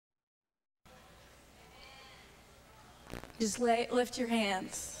Just lift your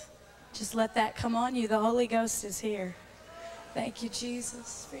hands. Just let that come on you. The Holy Ghost is here. Thank you,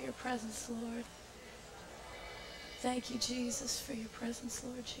 Jesus, for your presence, Lord. Thank you, Jesus, for your presence,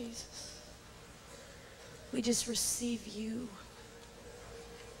 Lord Jesus. We just receive you.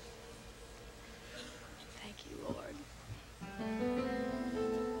 Thank you, Lord.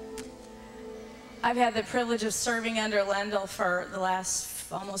 I've had the privilege of serving under Lendl for the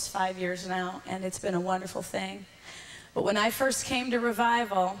last almost 5 years now, and it's been a wonderful thing. But when I first came to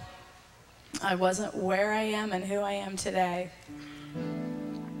revival, I wasn't where I am and who I am today.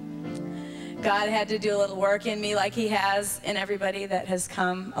 God had to do a little work in me like he has in everybody that has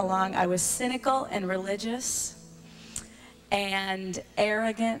come along. I was cynical and religious and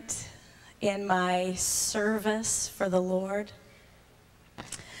arrogant in my service for the Lord.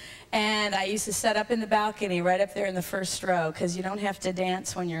 And I used to set up in the balcony right up there in the first row, because you don't have to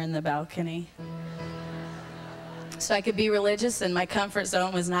dance when you're in the balcony. So I could be religious and my comfort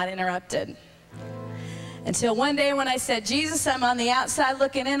zone was not interrupted. Until one day when I said, Jesus, I'm on the outside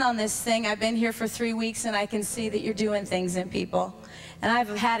looking in on this thing. I've been here for 3 weeks and I can see that you're doing things in people. And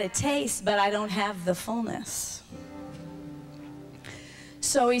I've had a taste, but I don't have the fullness.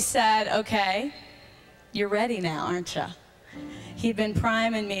 So he said, okay, you're ready now, aren't you? He'd been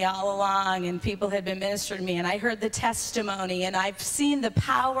priming me all along, and people had been ministering to me, and I heard the testimony, and I've seen the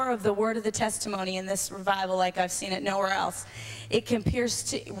power of the word of the testimony in this revival like I've seen it nowhere else. It can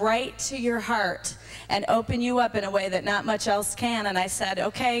pierce right to your heart and open you up in a way that not much else can. And I said,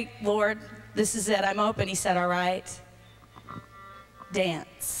 okay, Lord, this is it. I'm open. He said, all right,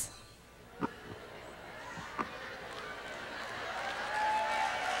 dance.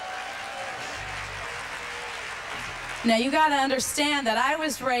 Now, you got to understand that I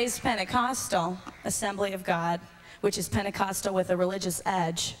was raised Pentecostal, Assembly of God, which is Pentecostal with a religious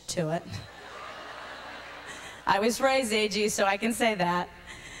edge to it. I was raised AG, so I can say that.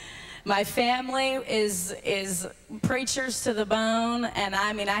 My family is preachers to the bone, and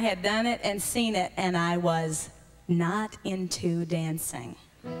I mean, I had done it and seen it, and I was not into dancing.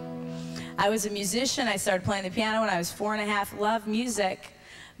 I was a musician. I started playing the piano when I was 4.5, loved music.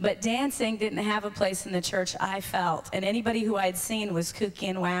 But dancing didn't have a place in the church, I felt. And anybody who I'd seen was kooky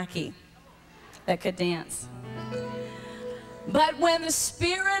and wacky that could dance. But when the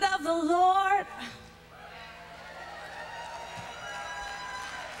Spirit of the Lord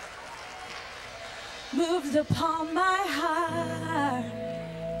moved upon my heart,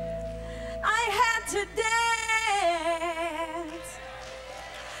 I had to dance.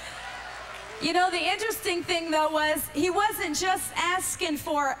 You know, the interesting thing, though, was he wasn't just asking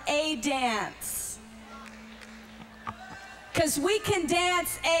for a dance. Because we can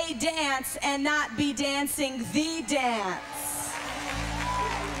dance a dance and not be dancing the dance.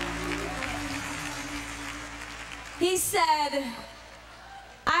 He said, and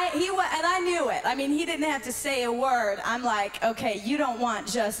I knew it. I mean, he didn't have to say a word. I'm like, okay, you don't want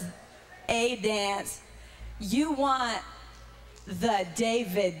just a dance. You want the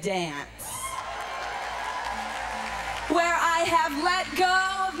David dance. Where I have let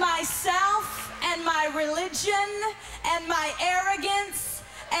go of myself and my religion and my arrogance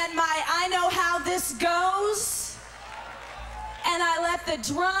and my I know how this goes, and I let the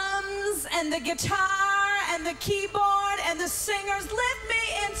drums and the guitar and the keyboard and the singers lift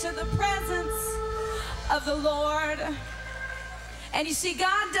me into the presence of the Lord. And you see,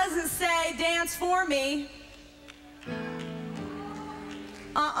 God doesn't say, dance for me.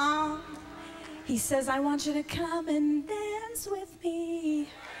 He says, I want you to come and dance with me.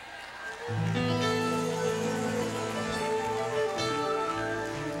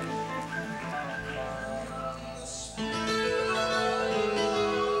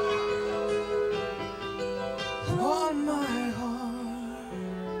 On my heart,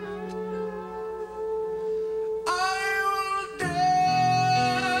 I will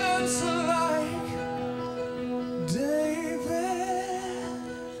dance like David.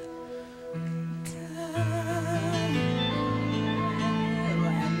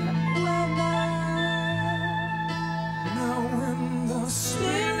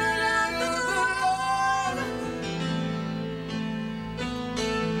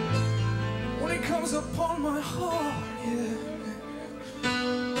 Upon my heart, yeah.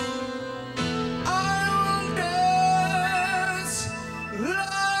 I will dance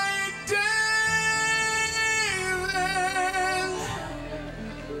like David.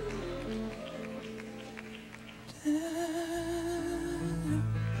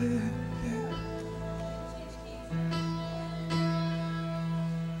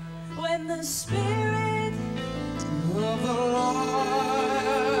 When the Spirit of the Lord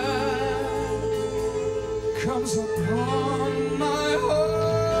comes upon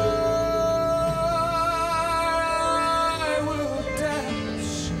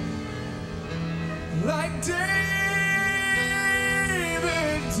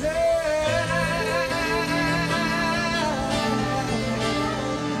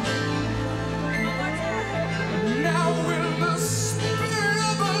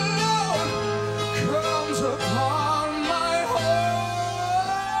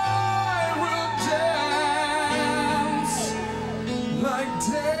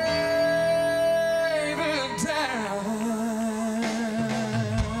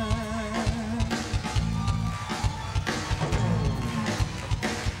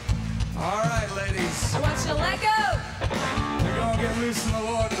I go. We're going to get loose in the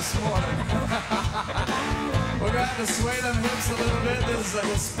Lord this morning. We're going to have to sway them hips a little bit. This is a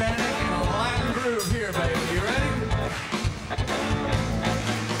Hispanic and a Latin groove here, baby. You ready?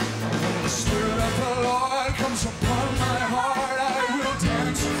 When the Spirit of the Lord comes upon my heart, I will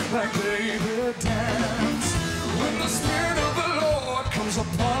dance like David danced. When the Spirit of the Lord comes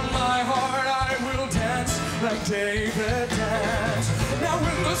upon my heart, I will dance like David danced. Now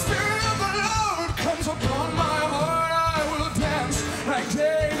when the Spirit of the Lord comes upon my heart, I will dance like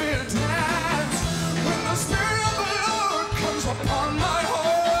David danced. When the Spirit of the Lord comes upon my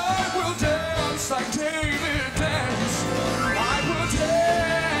heart, I will dance like David danced. I will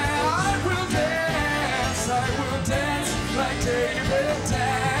dance, I will dance, I will dance like David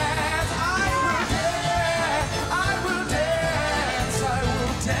danced. I will dance, I will dance, I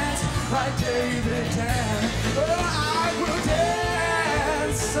will dance like David danced. Oh, I will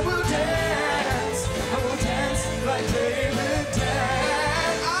dance, I will dance, I will dance like David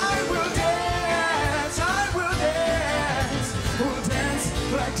danced. I will dance, I will dance, I will dance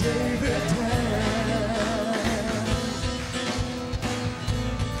like David danced.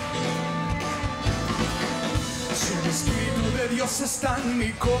 Si el Espíritu de Dios está en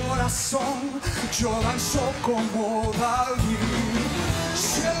mi corazón, yo danzo como David.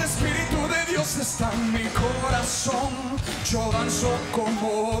 Si el Espíritu de Dios está en mi corazón, yo danzo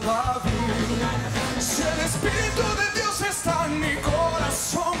como David. Si el Espíritu de Dios está en mi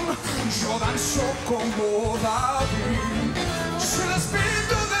corazón, yo danzo como David. Si el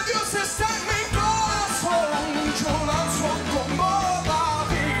Espíritu de Dios está en mi corazón, yo danzo como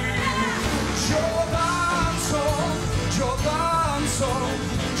David. Yo danzo, yo danzo,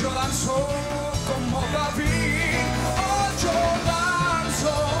 yo danzo como David. Oh, yo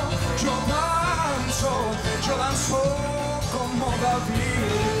danzo, yo danzo, yo danzo como David.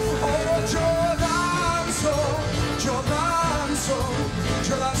 Oh, yo danzo, yo danzo,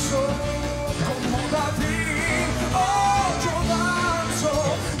 yo danzo como David. Oh, yo danzo,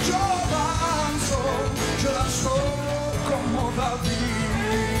 yo danzo, yo danzo como David.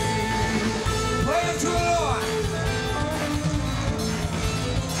 Play it to the Lord.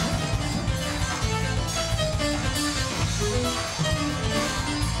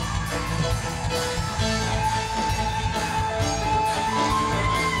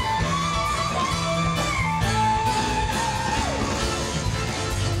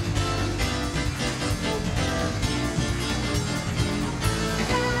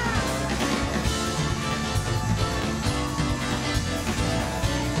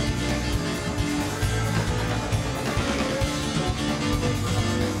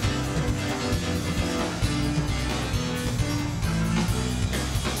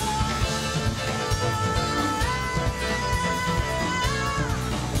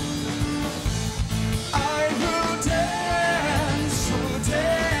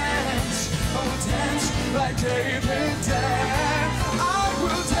 David danced. I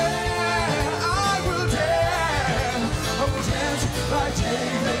will dance, I will dance, I will dance like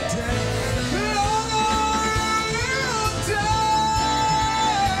David danced. Lord, I will dance,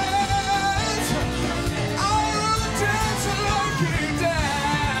 I will dance like he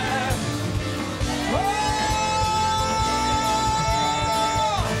danced. Oh, I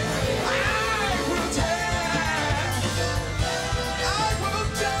will dance, I will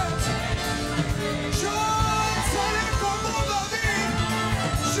dance.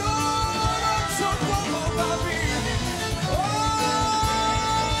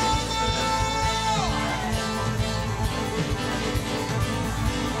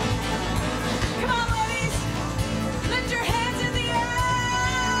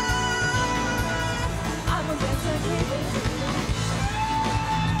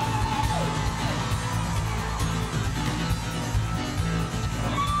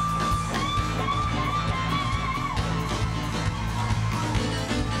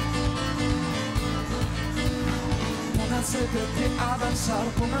 Pónganse de pie a danzar,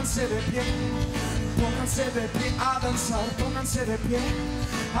 pónganse de pie. Pónganse de pie a danzar, pónganse de pie.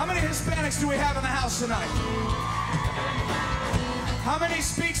 How many Hispanics do we have in the house tonight? How many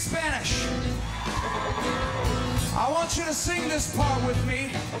speak Spanish? I want you to sing this part with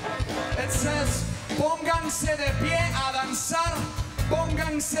me. It says, pónganse de pie a danzar,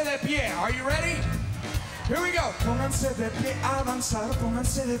 pónganse de pie. Are you ready? Here we go. Pónganse de pie a danzar,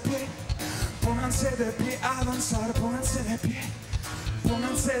 pónganse de pie. Pónganse de pie a danzar, pónganse de pie.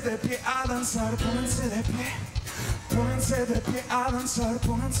 Pónganse de pie a danzar, pónganse de pie. Pónganse de pie a danzar,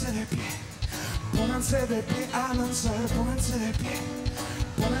 pónganse de pie. Pónganse de pie a danzar, pónganse de pie.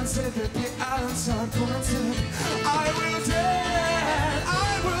 Pónganse de pie a danzar, pónganse de pie. I will dance,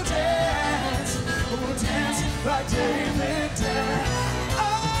 I will dance, I will dance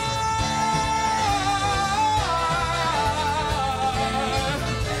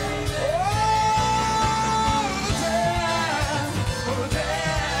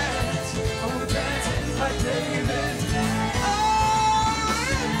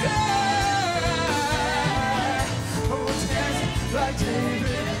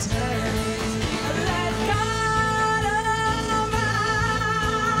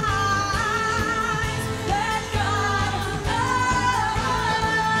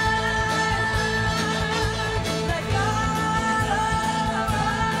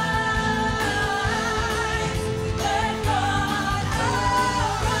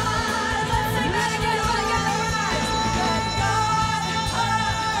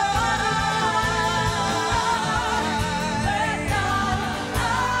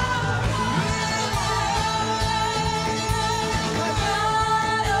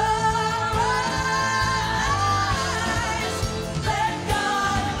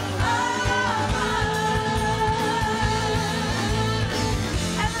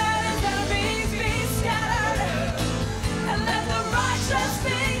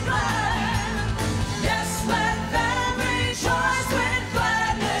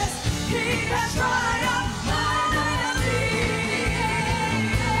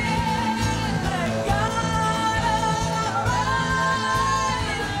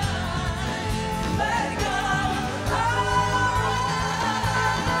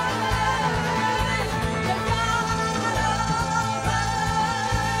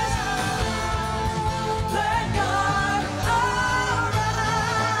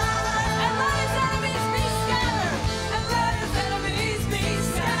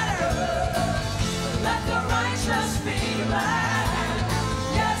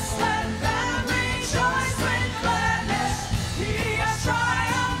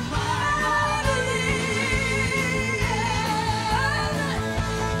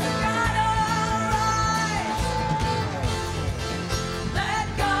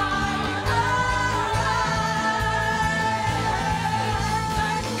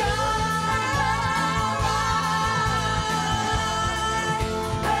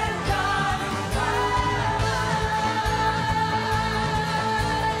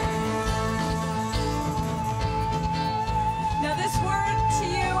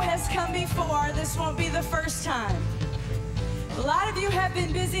has come before. This won't be the first time. A lot of you have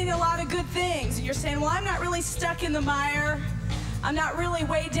been busy in a lot of good things. And you're saying, well, I'm not really stuck in the mire. I'm not really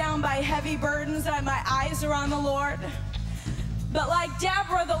weighed down by heavy burdens. My eyes are on the Lord. But like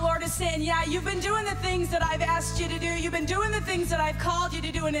Deborah, the Lord is saying, yeah, you've been doing the things that I've asked you to do. You've been doing the things that I've called you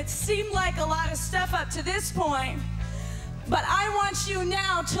to do. And it seemed like a lot of stuff up to this point. But I want you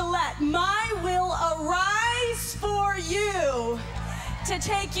now to let my will arise for you, to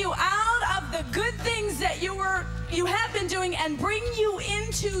take you out of the good things that you have been doing and bring you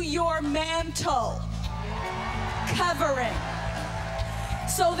into your mantle covering.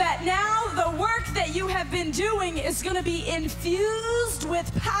 So that now the work that you have been doing is going to be infused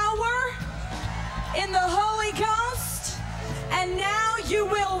with power in the Holy Ghost. And now you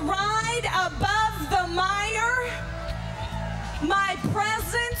will ride above the mire. My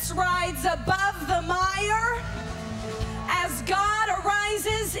presence rides above the mire. As God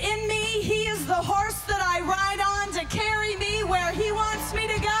arises in me, He is the horse that I ride on to carry me where He wants me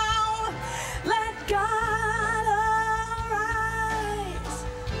to go. Let God arise.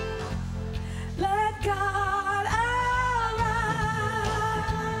 Let God arise.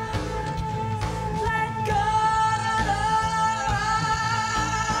 Let God arise.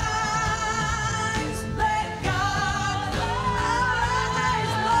 Let God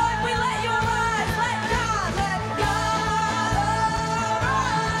arise. Lord, we let you arise. Let God arise.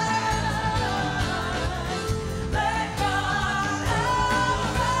 Let God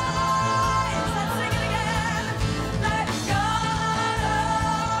arise. Let's sing it again. Let God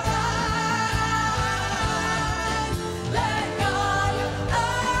arise. Let God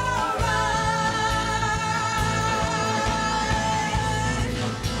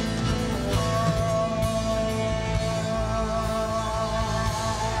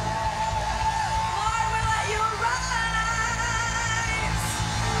Lord, we let you arise.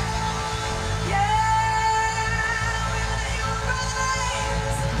 Yeah, we let you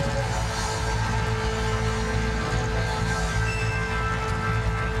arise.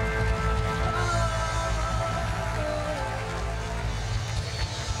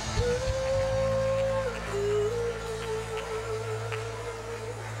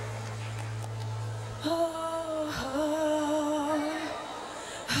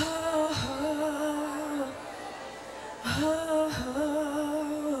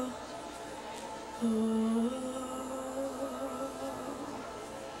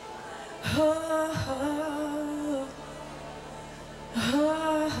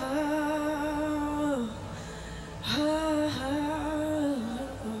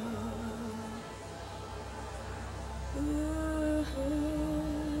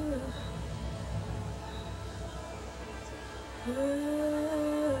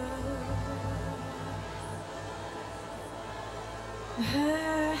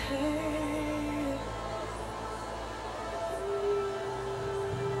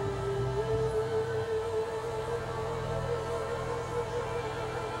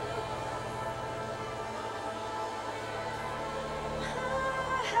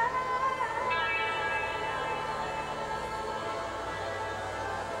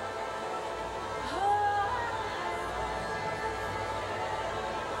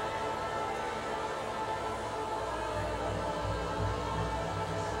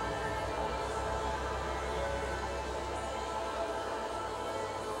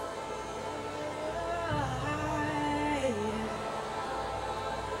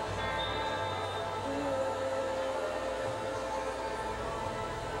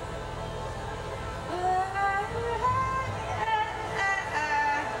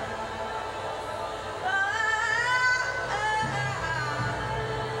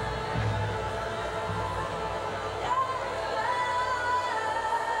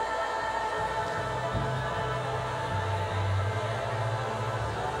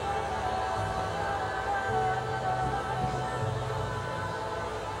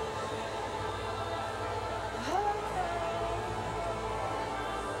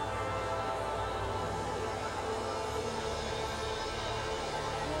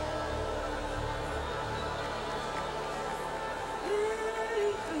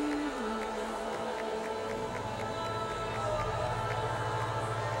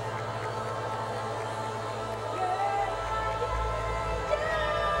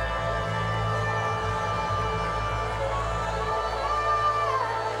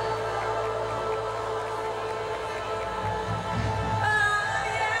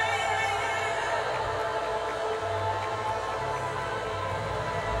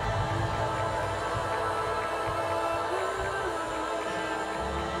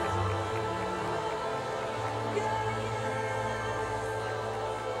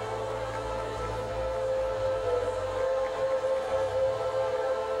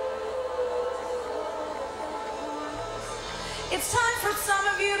 It's time for some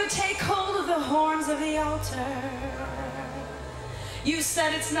of you to take hold of the horns of the altar. You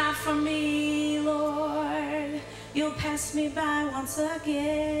said it's not for me, Lord. You'll pass me by once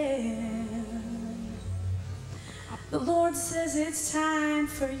again. The Lord says it's time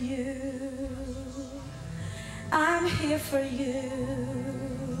for you. I'm here for you.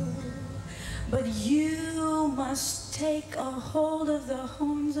 But you must take a hold of the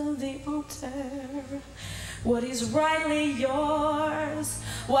horns of the altar. What is rightly yours,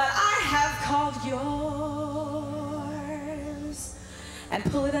 what I have called yours. And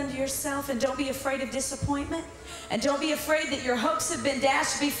pull it unto yourself, and don't be afraid of disappointment. And don't be afraid that your hopes have been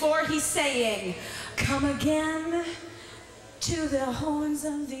dashed before. He's saying, come again to the horns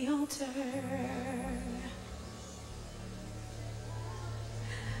of the altar.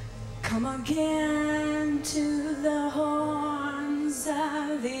 Come again to the horns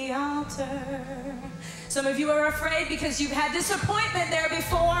of the altar. Some of you are afraid because you've had disappointment there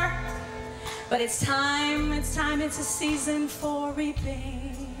before. But it's time, it's a season for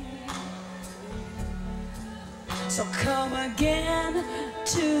reaping. So come again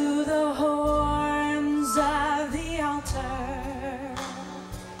to the horns of the altar.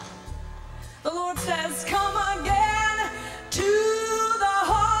 The Lord says, come again to the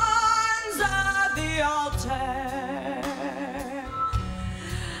horns of the altar.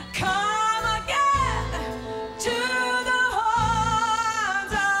 Come again to the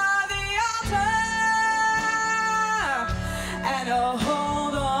horns of the altar. And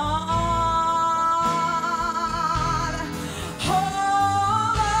hold on.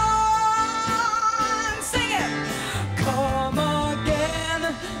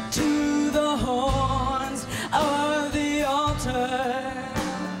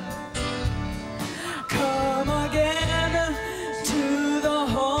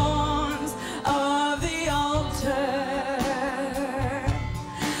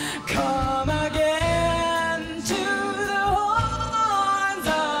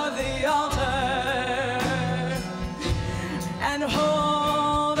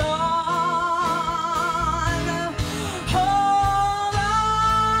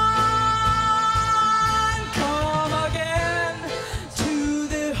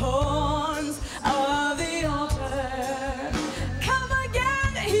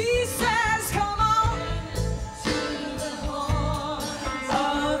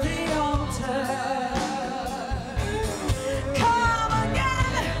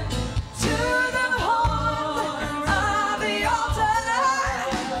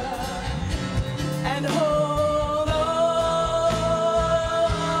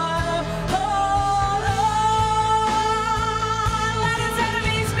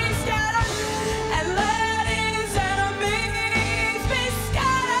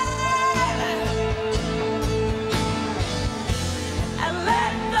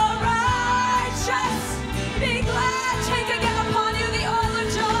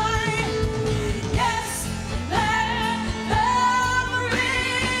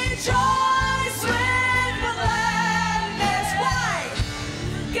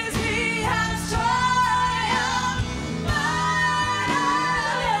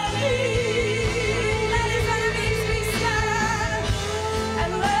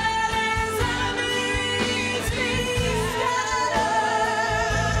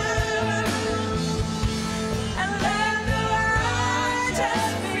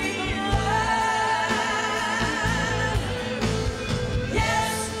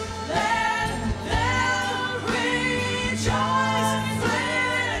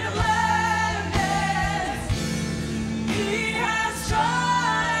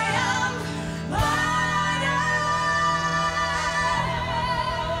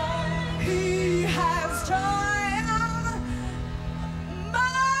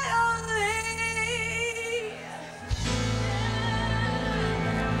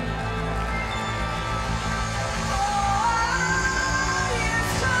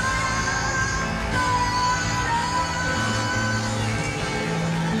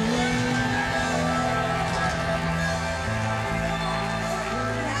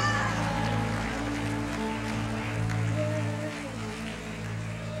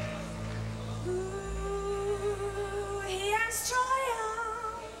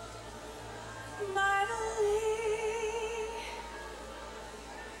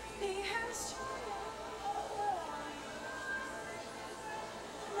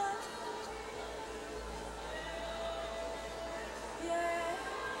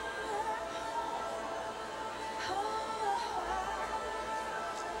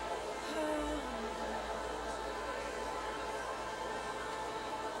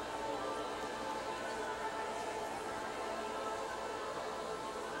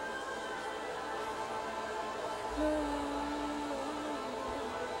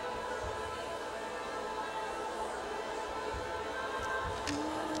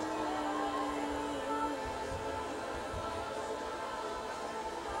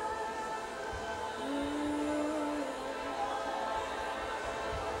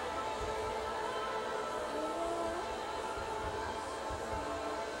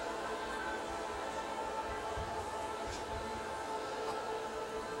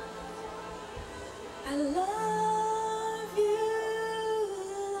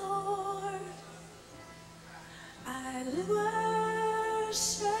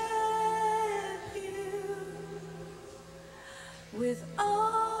 with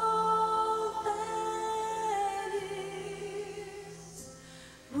all that is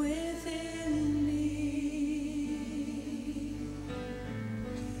within me.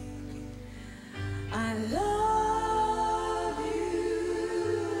 I love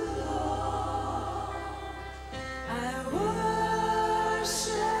you, Lord. I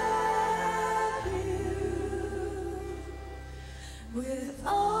worship you with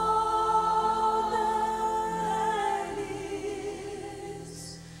all that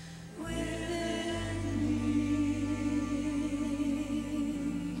is within me.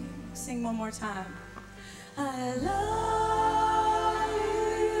 Sing one more time. I love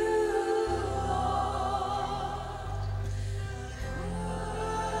you, Lord.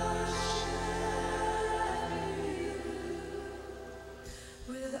 Worship you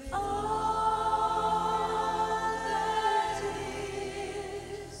with all that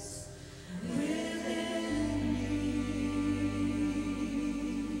is within me.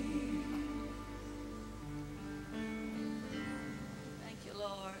 Thank you,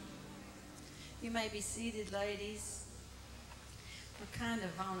 Lord. You may be seated, ladies. We're kind of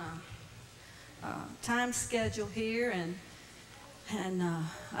on a time schedule here, and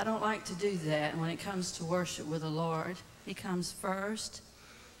I don't like to do that when it comes to worship with the Lord. He comes first.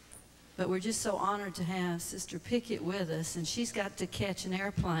 But we're just so honored to have Sister Pickett with us, and she's got to catch an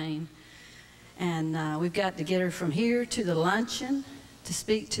airplane. And we've got to get her from here to the luncheon to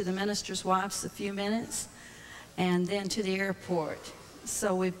speak to the minister's wives a few minutes, and then to the airport.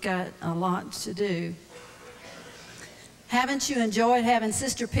 So we've got a lot to do. Haven't you enjoyed having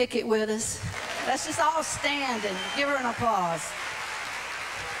Sister Pickett with us? Let's just all stand and give her an applause.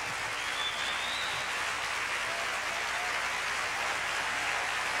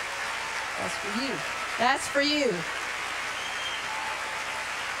 That's for you. That's for you.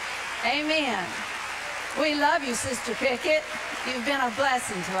 Amen. We love you, Sister Pickett. You've been a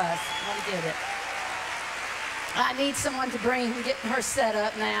blessing to us. Let me get it. I need someone to get her set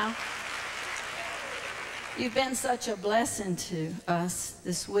up now. You've been such a blessing to us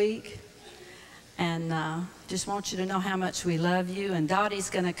this week. And just want you to know how much we love you. And Dottie's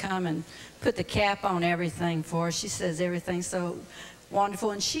going to come and put the cap on everything for us. She says everything's so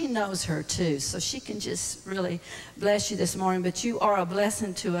wonderful, and she knows her too, so she can just really bless you this morning. But you are a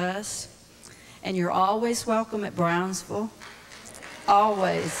blessing to us, and you're always welcome at Brownsville,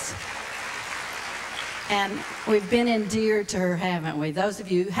 always. And we've been endeared to her, haven't we? Those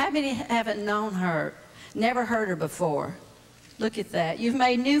of you who haven't known her, never heard her before, look at that. You've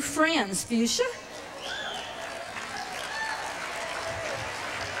made new friends, Fuchsia.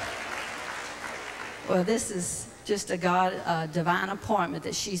 Well, this is just a divine appointment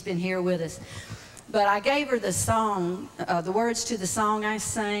that she's been here with us. But I gave her the song, the words to the song I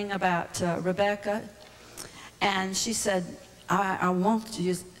sang about Rebecca, and she said, I want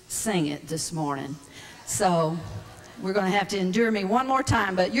you to sing it this morning. So we're going to have to endure me one more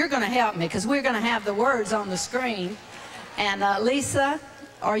time, but you're going to help me because we're going to have the words on the screen. And Lisa,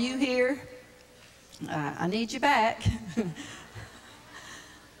 are you here? I need you back.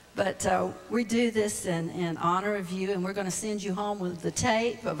 But we do this in honor of you, and we're going to send you home with the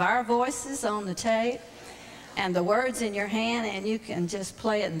tape of our voices on the tape and the words in your hand, and you can just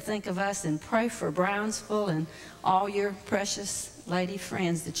play it and think of us and pray for Brownsville and all your precious lady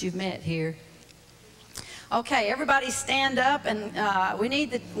friends that you've met here. Okay, everybody stand up, and we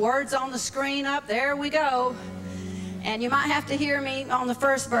need the words on the screen up. There we go. And you might have to hear me on the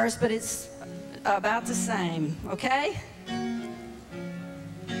first verse, but it's about the same, okay?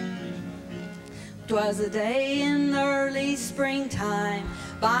 'Twas a day in early springtime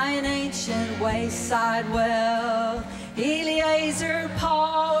by an ancient wayside well. Eliezer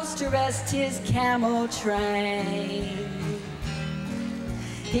paused to rest his camel train.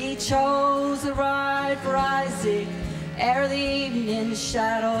 He chose the ride for Isaac ere the evening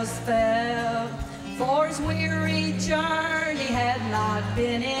shadows fell, for his weary journey had not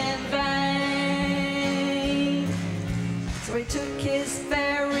been in vain. So he took his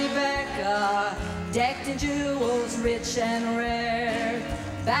fair Rebecca, decked in jewels rich and rare,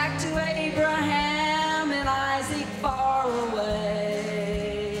 back to Abraham and Isaac far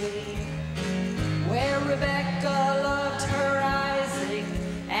away, where Rebecca loved her Isaac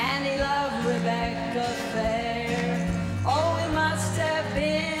and he loved Rebecca fair. Oh, it must have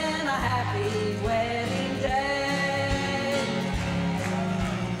been a happy wedding day.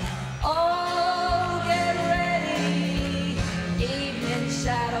 Oh, get ready, evening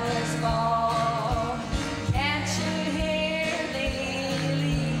shadows fall.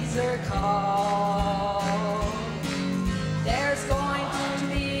 Call. There's going to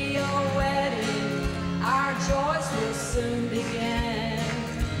be a wedding, our joys will soon begin.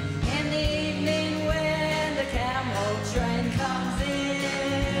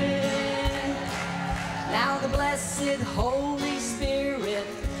 blessed Holy Spirit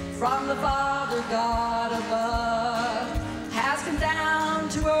from the Father God above has come down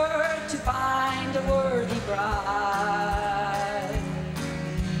to earth to find a worthy bride.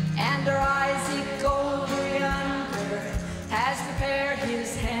 And our Isaac over yonder has prepared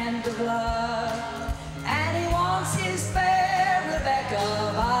his hand of love, and he wants his fair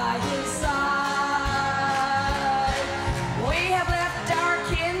Rebecca by his side. We have left our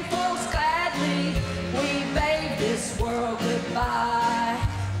kinfolks gladly, we bade this world goodbye.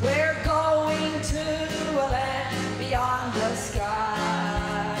 We're going to a land beyond the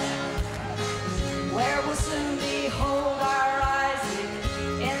sky, where we'll soon behold our Isaac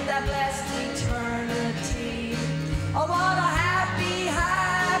in that blessed eternity. Oh, what a happy,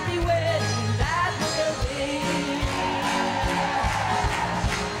 happy wedding that will be.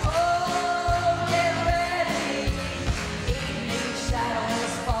 Oh, get ready, evening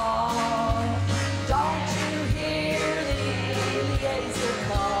shadows fall. Don't you hear the Eliezer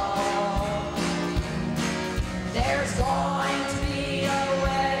call? There's going to be a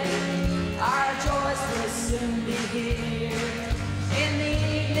wedding, our joys will soon be here. In the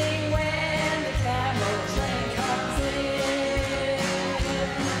evening when the camel train comes in,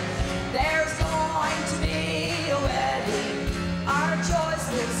 there's going to be a wedding, our joys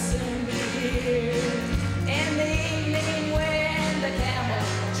will soon be here. In the evening when the camel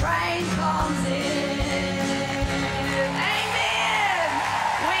train comes in. Amen!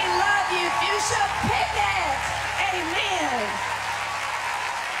 We love you, Fuchsia Pickett! Amen!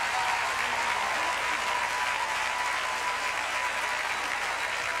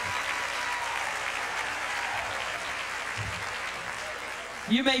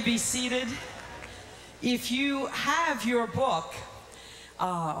 You may be seated. If you have your book,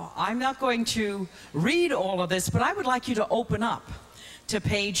 I'm not going to read all of this, but I would like you to open up to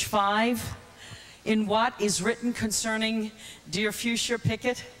page 5 in what is written concerning dear Fuchsia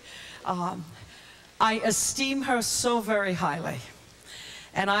Pickett. I esteem her so very highly.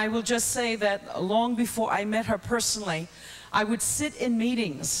 And I will just say that long before I met her personally, I would sit in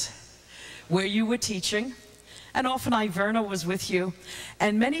meetings where you were teaching, and often Iverna was with you,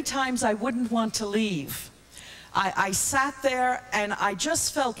 and many times I wouldn't want to leave. I sat there and I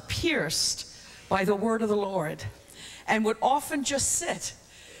just felt pierced by the word of the Lord, and would often just sit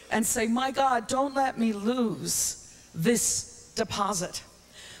and say, my God, don't let me lose this deposit.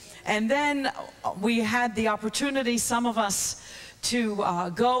 And then we had the opportunity, some of us, to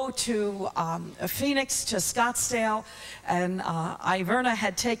go to Phoenix, to Scottsdale, and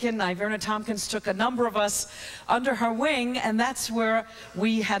Iverna Tompkins took a number of us under her wing, and that's where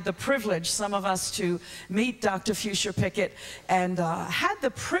we had the privilege, some of us, to meet Dr. Fuchsia Pickett, and had the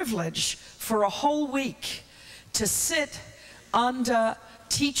privilege for a whole week to sit under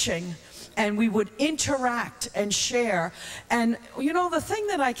teaching, and we would interact and share. And you know, the thing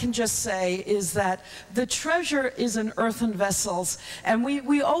that I can just say is that the treasure is in earthen vessels, and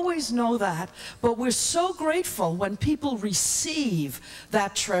we always know that, but we're so grateful when people receive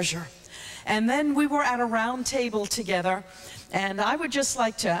that treasure. And then we were at a round table together, and I would just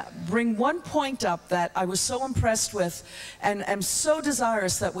like to bring one point up that I was so impressed with, and am so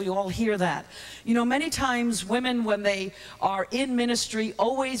desirous that we all hear that. You know, many times women, when they are in ministry,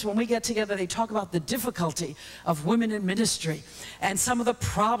 always when we get together, they talk about the difficulty of women in ministry, and some of the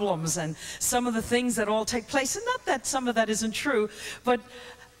problems, and some of the things that all take place. And not that some of that isn't true, but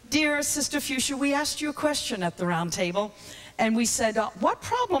dear Sister Fuchsia, we asked you a question at the round table, and we said, what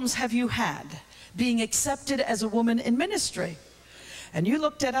problems have you had being accepted as a woman in ministry? And you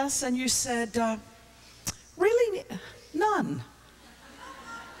looked at us and you said, really, none.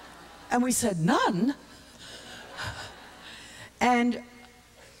 And we said, none? And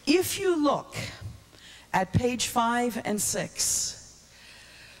if you look at page 5 and 6,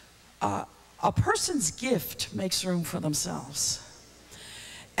 a person's gift makes room for themselves.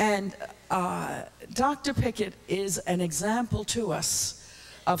 And Dr. Pickett is an example to us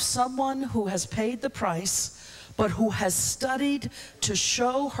of someone who has paid the price, but who has studied to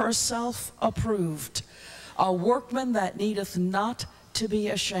show herself approved, a workman that needeth not to be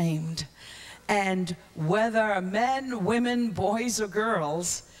ashamed. And whether men, women, boys, or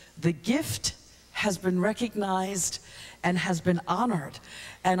girls, the gift has been recognized and has been honored.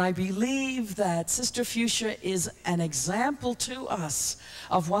 And I believe that Sister Fuchsia is an example to us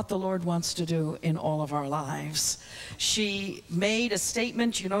of what the Lord wants to do in all of our lives. She made a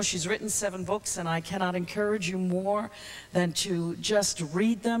statement. You know, she's written 7 books, and I cannot encourage you more than to just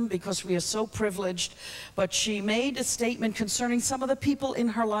read them, because we are so privileged. But she made a statement concerning some of the people in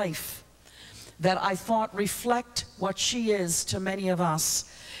her life that I thought reflect what she is to many of us.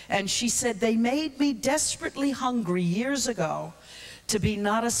 And she said, they made me desperately hungry years ago to be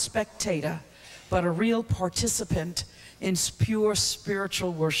not a spectator, but a real participant in pure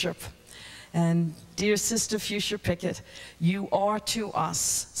spiritual worship. And dear Sister Fuchsia Pickett, you are to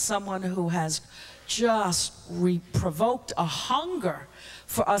us someone who has just provoked a hunger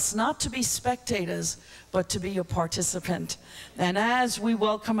for us not to be spectators, but to be a participant. And as we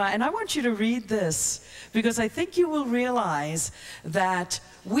welcome her, and I want you to read this, because I think you will realize that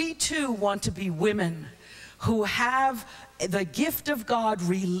we too want to be women who have the gift of God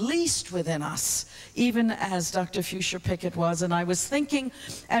released within us, even as Dr. Fuchsia Pickett was. And I was thinking,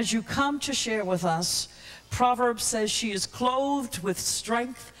 as you come to share with us, Proverbs says she is clothed with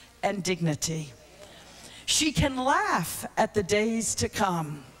strength and dignity. She can laugh at the days to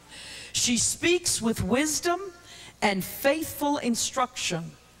come. She speaks with wisdom, and faithful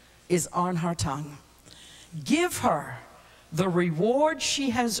instruction is on her tongue. Give her the reward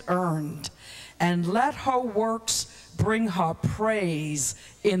she has earned, and let her works bring her praise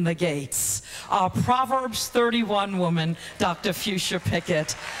in the gates. Our Proverbs 31 woman, Dr. Fuchsia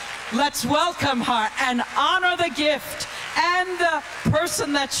Pickett. Let's welcome her and honor the gift and the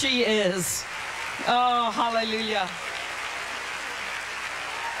person that she is. Oh, hallelujah.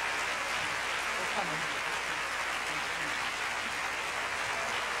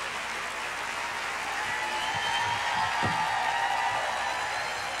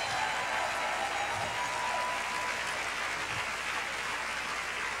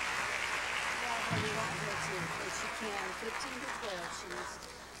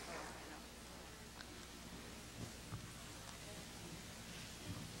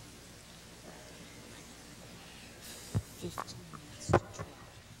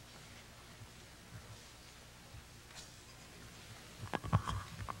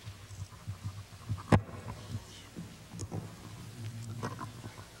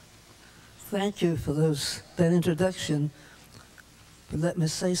 Thank you for that introduction, but let me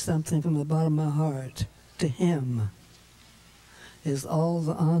say something from the bottom of my heart. To him is all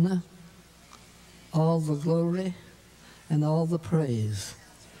the honor, all the glory, and all the praise.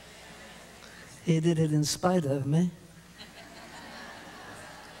 He did it in spite of me.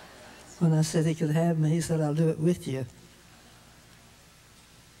 When I said he could have me, he said, I'll do it with you.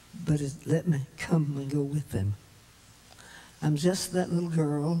 But let me come and go with him. I'm just that little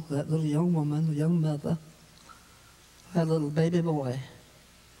girl, that little young woman, young mother, who had a little baby boy.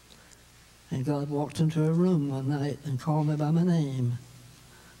 And God walked into a room one night and called me by my name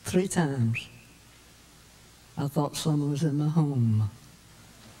 3 times. I thought someone was in my home.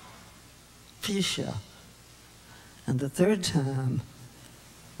 Fuchsia. And the 3rd time,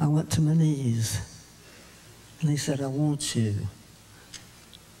 I went to my knees. And he said, I want you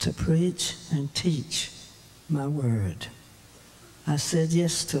to preach and teach my word. I said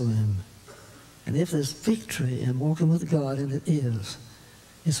yes to him. And if there's victory in walking with God, and it is,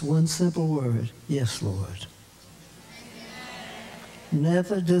 it's one simple word: yes, Lord.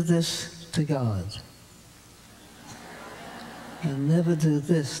 Never do this to God. And never do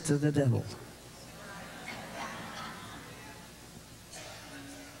this to the devil.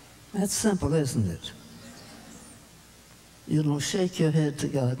 That's simple, isn't it? You don't shake your head to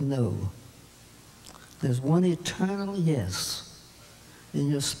God, no. There's one eternal yes in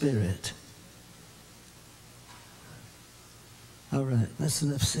your spirit. All right, that's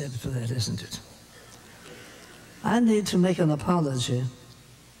enough said for that, isn't it? I need to make an apology.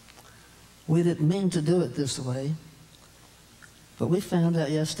 We didn't mean to do it this way, but we found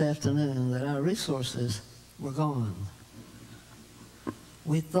out yesterday afternoon that our resources were gone.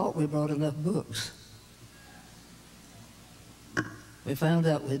 We thought we brought enough books. We found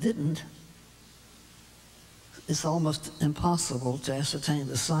out we didn't. It's almost impossible to ascertain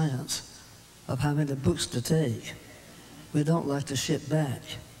the science of how many books to take. We don't like to ship back,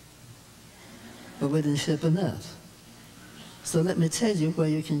 but we didn't ship enough. So let me tell you where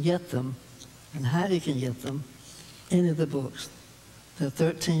you can get them and how you can get them. Any of the books. There are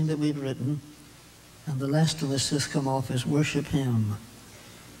 13 that we've written, and the last one that's just come off is Worship Him.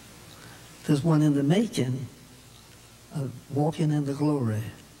 There's one in the making of Walking in the Glory.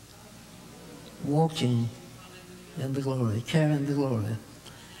 Walking in the glory, carrying the glory.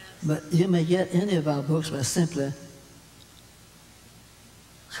 But you may get any of our books by simply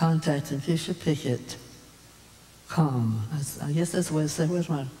contacting Fuchsia Pickett, .com. I guess that's the way to say, where's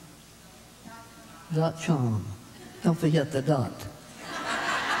my .com? Don't forget the dot.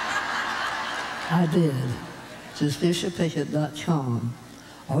 I did. Just FuchsiaPickett.com.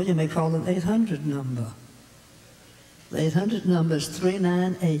 Or you may call an 800 number. The 800 number is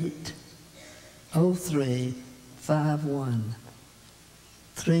 398-888. 0351.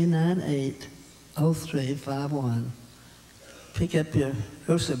 398-0351. Pick up your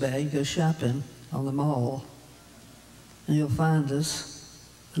grocery bag, go shopping on the mall, and you'll find us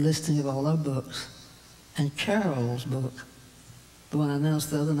a listing of all our books. And Carol's book, the one I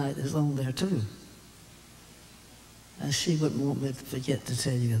announced the other night, is on there too. And she wouldn't want me to forget to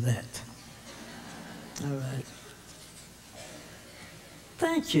tell you that. All right.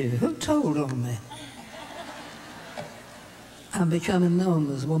 Thank you. Who told on me? I'm becoming known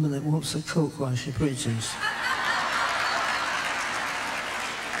as a woman that wants a Coke while she preaches.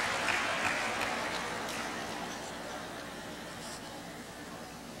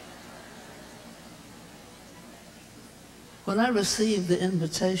 When I received the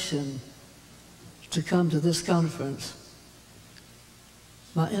invitation to come to this conference,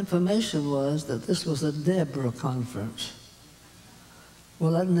 my information was that this was a Deborah conference.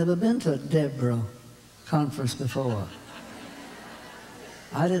 Well, I'd never been to a Deborah conference before.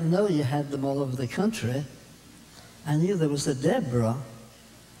 I didn't know you had them all over the country. I knew there was a Deborah,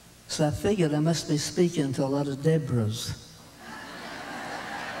 so I figured I must be speaking to a lot of Deborahs.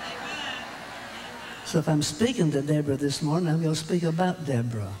 So if I'm speaking to Deborah this morning, I'm going to speak about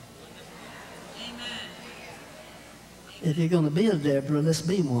Deborah. If you're going to be a Deborah, let's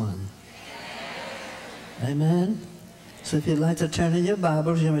be one. Amen? So if you'd like to turn in your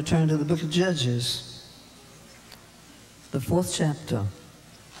Bibles, you may turn to the book of Judges, the 4th chapter.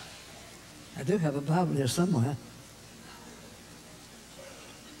 I do have a Bible here somewhere.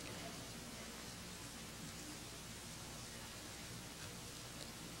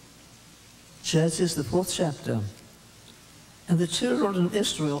 Judges, the 4th chapter. And the children of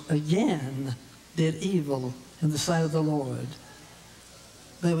Israel again did evil in the sight of the Lord.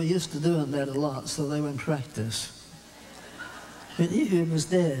 They were used to doing that a lot, so they were in practice. When Ehud was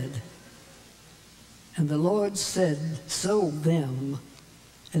dead, and the Lord sold them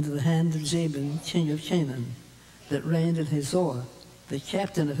into the hand of Jabin, king of Canaan, that reigned in Hazor, the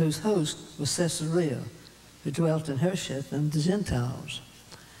captain of whose host was Caesarea, who dwelt in Hersheth and the Gentiles.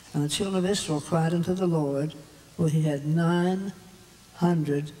 And the children of Israel cried unto the Lord, for he had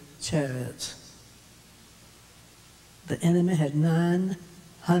 900 chariots. The enemy had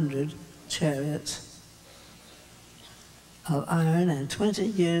 900 chariots of iron, and 20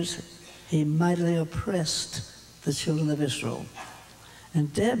 years he mightily oppressed the children of Israel.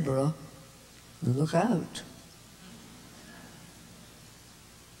 And Deborah, look out.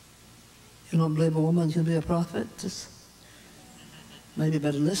 You don't believe a woman can be a prophet? Just maybe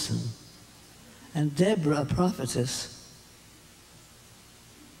better listen. And Deborah, a prophetess.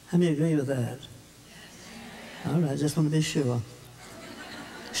 How many agree with that? All right, just want to be sure.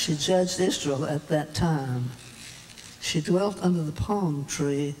 She judged Israel at that time. She dwelt under the palm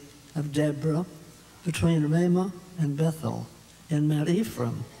tree of Deborah between Ramah and Bethel in Mount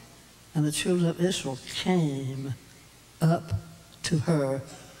Ephraim. And the children of Israel came up to her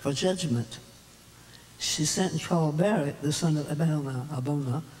for judgment. She sent and called Barak, the son of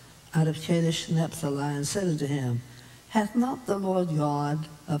Abona, out of Kadesh Naphtali, and said unto him, Hath not the Lord God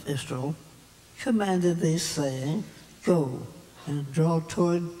of Israel commanded thee, saying, Go and draw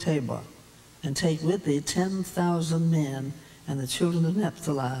toward Tabor, and take with thee 10,000 men, and the children of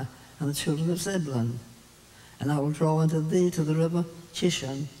Naphtali, and the children of Zebulun. And I will draw unto thee to the river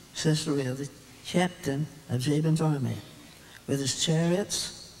Kishon, Caesarea, the captain of Jabin's army, with his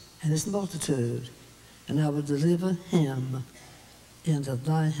chariots and his multitude, and I will deliver him into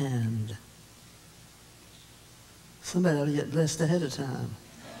thy hand. Somebody ought to get blessed ahead of time.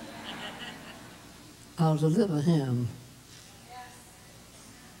 I'll deliver him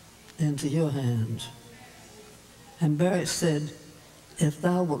into your hands. And Barak said, If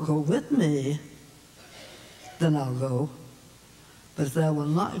thou wilt go with me, then I'll go. But if thou wilt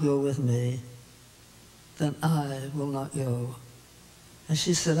not go with me, then I will not go. And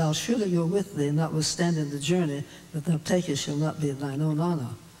she said, I'll surely go with thee, notwithstanding the journey that thou takest shall not be in thine own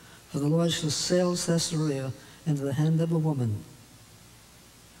honor. For the Lord shall sell Caesarea into the hand of a woman.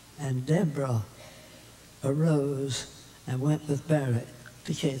 And Deborah arose and went with Barak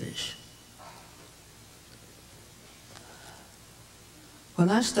to Kadesh. When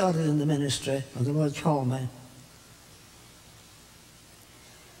I started in the ministry, when the Lord called me,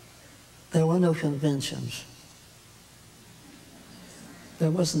 there were no conventions. There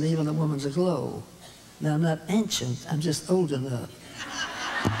wasn't even a woman's aglow. Now, I'm not ancient, I'm just old enough.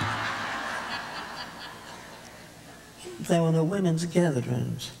 There were no women's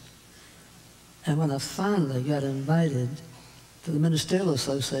gatherings. And when I finally got invited to the Ministerial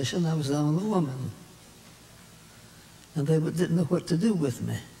Association, I was the only woman. And they didn't know what to do with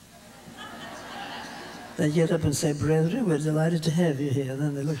me. They get up and say, brethren, we're delighted to have you here.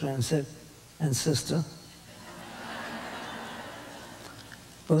 Then they look around and say, and sister.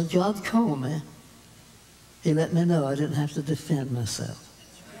 But when God called me, he let me know I didn't have to defend myself.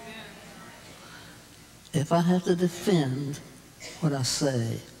 If I have to defend what I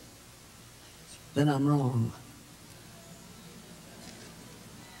say, then I'm wrong.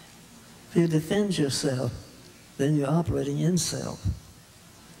 If you defend yourself, then you're operating in self.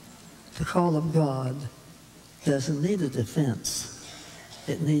 The call of God doesn't need a defense.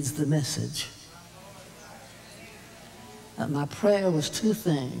 It needs the message. And my prayer was two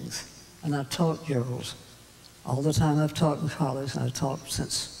things, and I've taught girls all the time. I've taught in college, and I've taught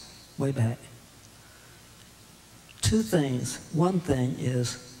since way back. Two things. One thing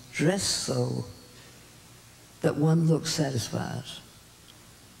is dress so that one looks satisfied.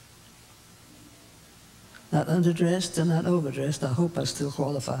 Not underdressed and not overdressed. I hope I still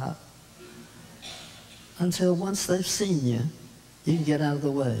qualify. Until once they've seen you, you can get out of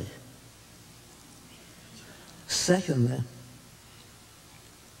the way. Secondly,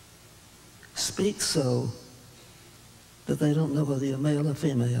 speak so that they don't know whether you're male or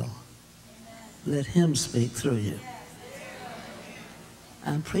female. Let him speak through you.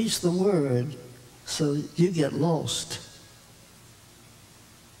 And preach the word so you get lost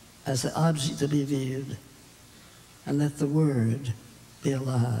as an object to be viewed, and let the word be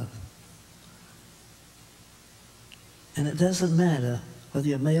alive. And it doesn't matter whether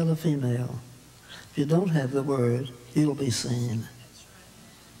you're male or female. If you don't have the word, you'll be seen.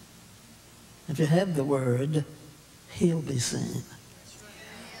 If you have the word, he'll be seen.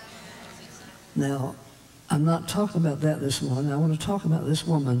 Now, I'm not talking about that this morning. I want to talk about this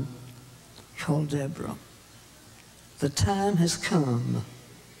woman called Deborah. The time has come.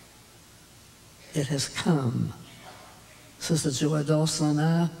 It has come. Sister Joy Dawson and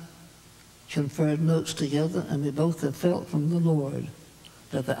I conferred notes together, and we both have felt from the Lord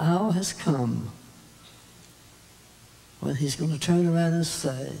that the hour has come when he's going to turn around and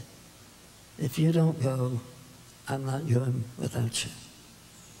say, if you don't go, I'm not going without you.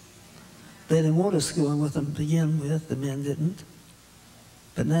 They didn't want us going with them to begin with, the men didn't.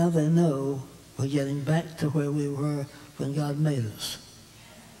 But now they know we're getting back to where we were when God made us.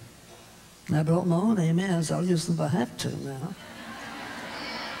 And I brought my own amens. I'll use them if I have to now.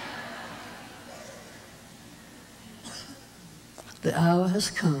 The hour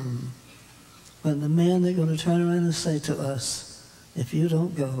has come when the men are going to turn around and say to us, if you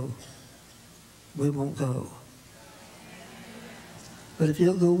don't go, we won't go. But if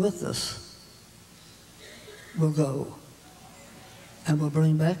you'll go with us, we'll go. And we'll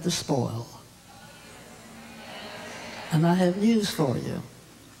bring back the spoil. And I have news for you.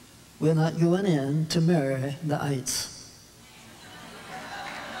 We're not going in to marry the ites.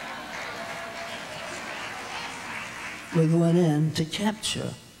 We're going in to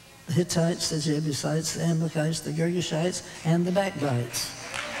capture the Hittites, the Jebusites, the Amalekites, the Girgashites, and the backbites.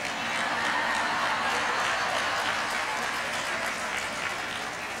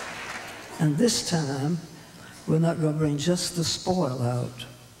 And this time, we're not going to bring just the spoil out.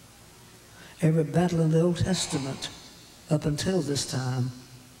 Every battle in the Old Testament, up until this time,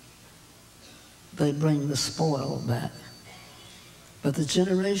 they bring the spoil back. But the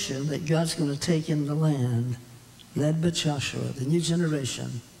generation that God's going to take in the land, led by Joshua, the new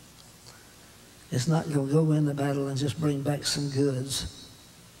generation, is not going to go in the battle and just bring back some goods.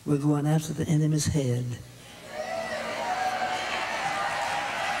 We're going after the enemy's head.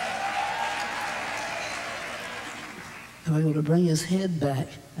 And we're going to bring his head back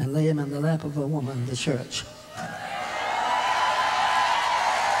and lay him in the lap of a woman, the church.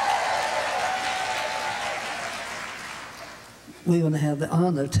 We're going to have the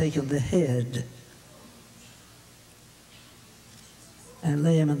honor of taking the head and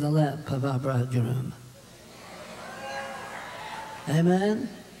lay him in the lap of our bridegroom. Amen?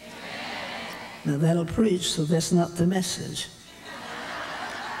 Now that'll preach, so that's not the message.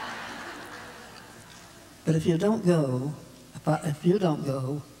 But if you don't go, if you don't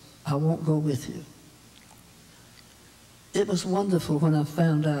go, I won't go with you. It was wonderful when I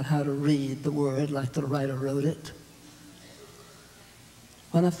found out how to read the word like the writer wrote it.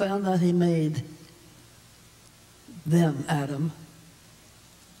 When I found out he made them Adam,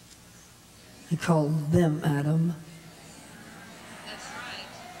 he called them Adam,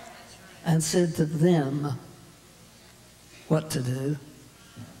 and said to them what to do.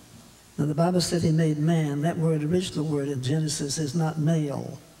 Now the Bible said he made man. That word, original word in Genesis, is not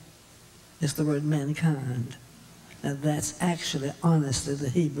male. It's the word mankind. And that's actually, honestly, the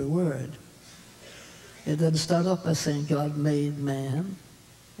Hebrew word. It doesn't start off by saying God made man.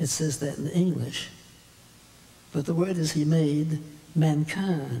 It says that in English. But the word is he made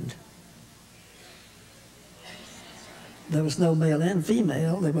mankind. There was no male and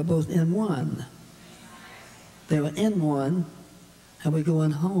female. They were both in one. They were in one, and we're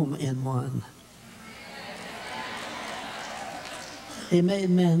going home in one. He made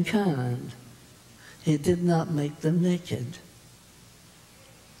mankind. He did not make them naked.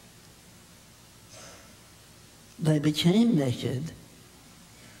 They became naked,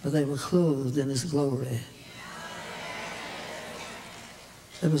 but they were clothed in his glory.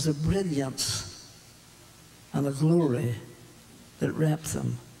 There was a brilliance and a glory that wrapped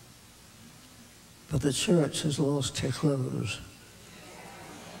them. But the church has lost her clothes.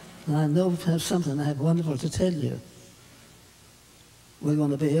 And I know I have something I have wonderful to tell you. We're going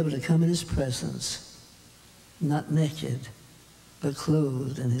to be able to come in his presence, not naked, but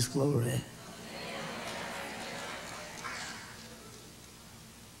clothed in his glory.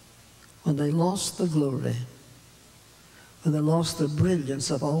 When they lost the glory, when they lost the brilliance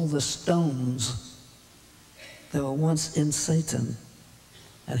of all the stones that were once in Satan,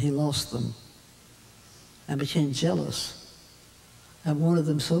 and he lost them and became jealous and wanted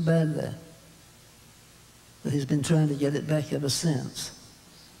them so badly that he's been trying to get it back ever since.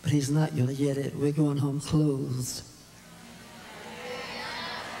 But he's not going to get it. We're going home clothed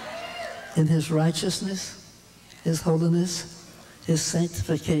in his righteousness, his holiness, his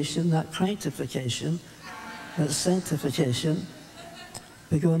sanctification, not cranktification, but sanctification.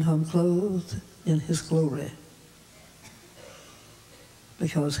 We're going home clothed in his glory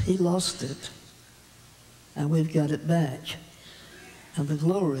because he lost it and we've got it back. And the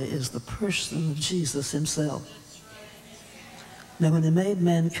glory is the person of Jesus himself. Now, when he made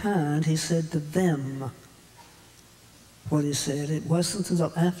mankind, he said to them what he said. It wasn't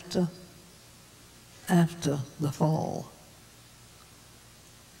until after the fall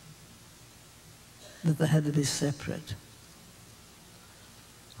that they had to be separate.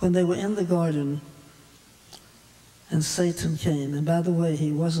 When they were in the garden and Satan came, and by the way,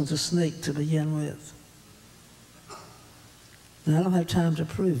 he wasn't a snake to begin with. And I don't have time to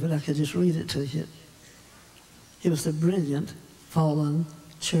prove it. I could just read it to you. He was a brilliant, fallen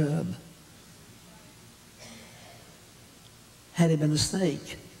cherub. Had he been a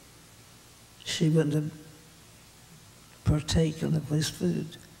snake, she wouldn't have partaken of his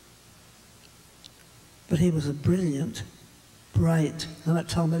food. But he was a brilliant, bright, I'm not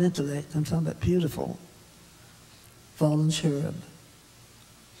talking about intellect, I'm talking about beautiful, fallen cherub.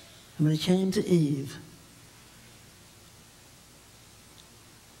 And when he came to Eve,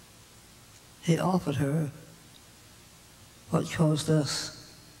 he offered her what caused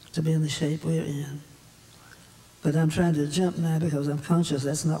us to be in the shape we're in. But I'm trying to jump now because I'm conscious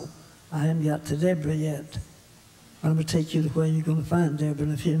that's not, I haven't got to Deborah yet. I'm going to take you to where you're going to find Deborah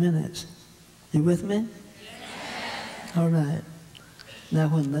in a few minutes. You with me? Yes. All right. Now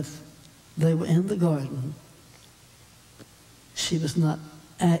when they were in the garden, she was not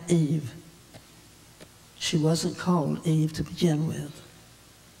Eve. She wasn't called Eve to begin with.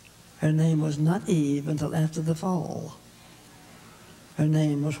 Her name was not Eve until after the fall. Her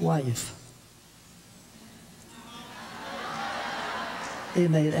name was wife. He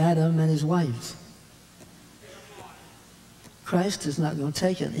made Adam and his wife. Christ is not going to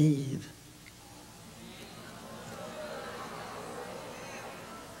take an Eve.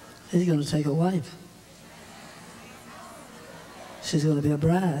 He's going to take a wife. She's going to be a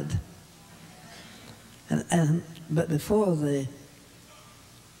bride. But before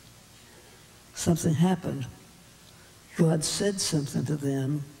something happened, God said something to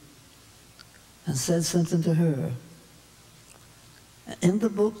them and said something to her. In the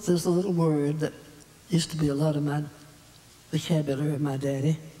book, there's a little word that used to be a lot of my vocabulary of my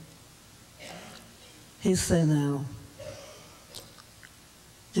daddy. He'd say, now,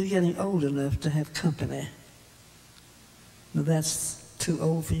 you're getting old enough to have company. Now, that's too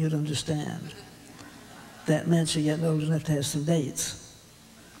old for you to understand. That meant you're getting old enough to have some dates.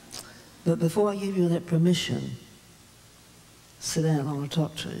 But before I give you that permission, sit down, I want to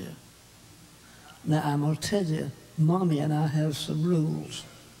talk to you. Now, I'm going to tell you, Mommy and I have some rules.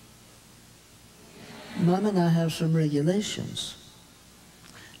 Mom and I have some regulations.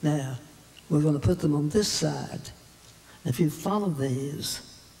 Now, we're going to put them on this side. If you follow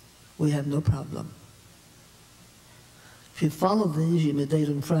these, we have no problem. If you follow these, you may date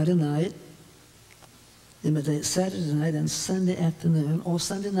on Friday night, you may date Saturday night and Sunday afternoon, or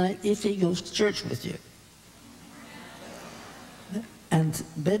Sunday night if he goes to church with you. And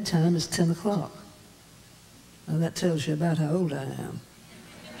bedtime is 10 o'clock. Now that tells you about how old I am.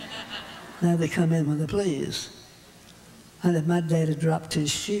 Now they come in when they please. And if my daddy dropped his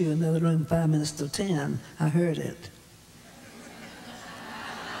shoe in the other room 5 minutes to 10, I heard it.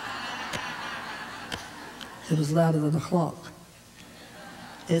 It was louder than a clock.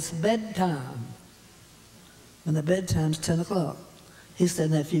 It's bedtime. And the bedtime's 10 o'clock. He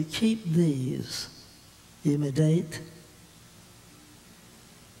said, now if you keep these, you may date,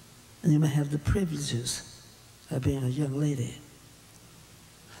 and you may have the privileges of being a young lady.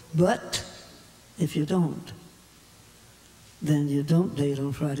 But if you don't, then you don't date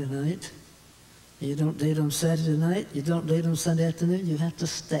on Friday night, you don't date on Saturday night, you don't date on Sunday afternoon, you have to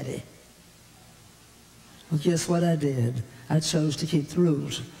study. Well, guess what I did? I chose to keep the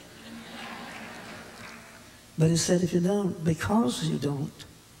rules. But he said, if you don't, because you don't,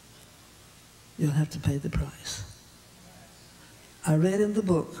 you'll have to pay the price. I read in the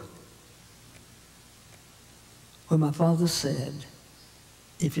book where my father said,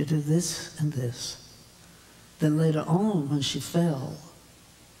 if you do this and this, then later on when she fell,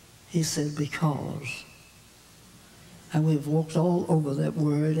 he said, because. And we've walked all over that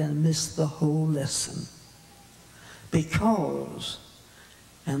word and missed the whole lesson. Because,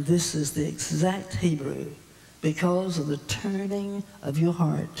 and this is the exact Hebrew, because of the turning of your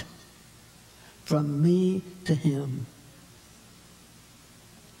heart from me to him,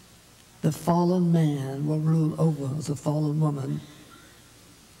 the fallen man will rule over the fallen woman.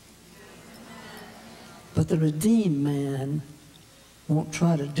 But the redeemed man won't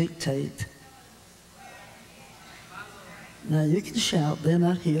try to dictate. Now you can shout, they're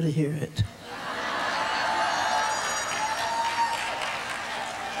not here to hear it.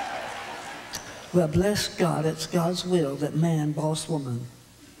 Well, bless God, it's God's will that man boss woman.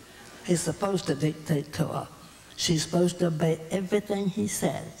 He's supposed to dictate to her. She's supposed to obey everything he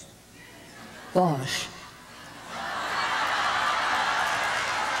says. Bosh.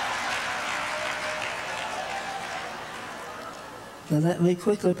 Now let me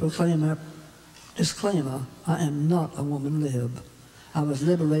quickly proclaim our disclaimer. I am not a woman lib. I was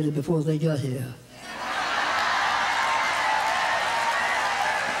liberated before they got here.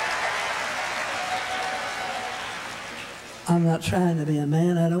 I'm not trying to be a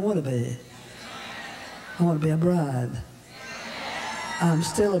man I don't want to be. I want to be a bride. I'm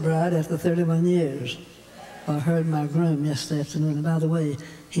still a bride after 31 years. I heard my groom yesterday afternoon, and by the way,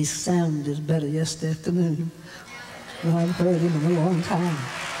 he sounded better yesterday afternoon than I've heard him in a long time.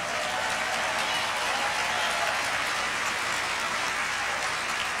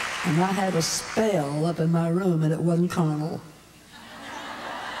 And I had a spell up in my room, and it wasn't carnal.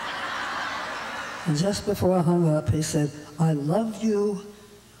 And just before I hung up, he said, I love you,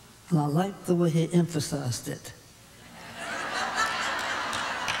 and I liked the way he emphasized it.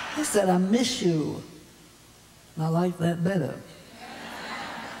 He said, I miss you, and I like that better.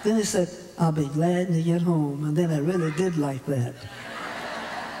 Then he said, I'll be glad when you get home, and then I really did like that.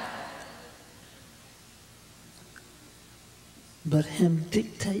 But him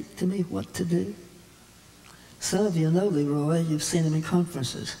dictate to me what to do? Some of you know Leroy, you've seen him in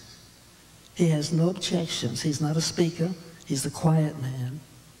conferences. He has no objections. He's not a speaker. He's the quiet man.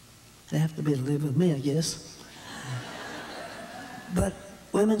 They have to be to live with me, I guess. But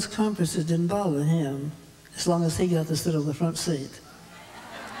women's conferences didn't bother him as long as he got to sit on the front seat.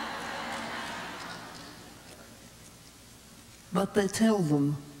 But they tell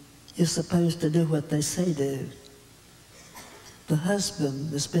them you're supposed to do what they say do. The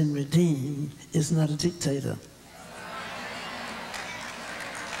husband that's been redeemed is not a dictator.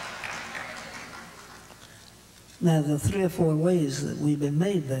 Now, there are 3 or 4 ways that we've been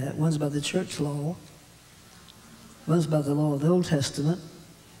made that. One's by the church law, one's by the law of the Old Testament,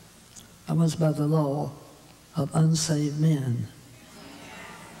 and one's by the law of unsaved men.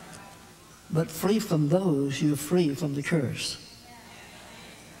 But free from those, you're free from the curse.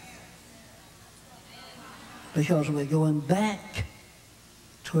 Because we're going back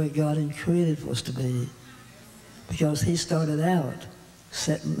to where God created for us to be. Because he started out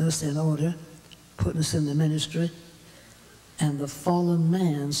setting us in order, putting us in the ministry, and the fallen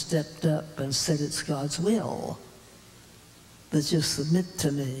man stepped up and said it's God's will that you submit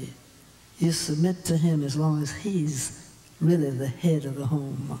to me. You submit to him as long as he's really the head of the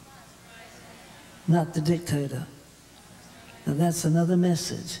home, not the dictator. Now that's another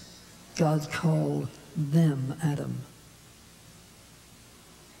message. God called them Adam.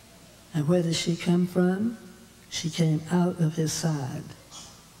 And where did she come from? She came out of his side.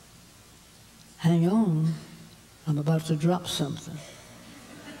 Hang on, I'm about to drop something.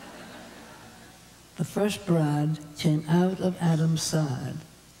 The first bride came out of Adam's side.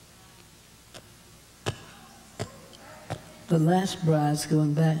 The last bride's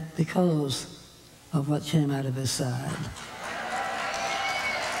going back because of what came out of his side.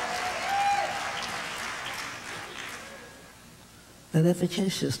 that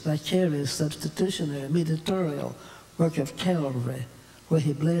efficacious, vicarious, substitutionary, mediatorial work of Calvary, where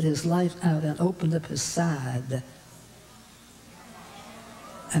he bled his life out and opened up his side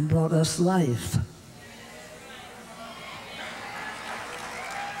and brought us life.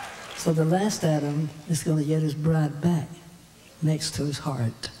 So the last Adam is going to get his bride back next to his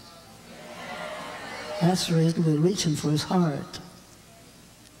heart. That's the reason we're reaching for his heart.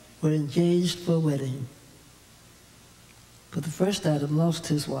 We're engaged for a wedding. But the first Adam lost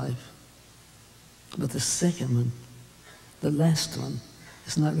his wife. But the second one, the last one,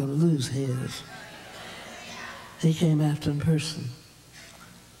 is not going to lose his. He came after in person.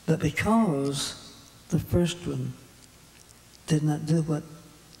 But because the first one did not do what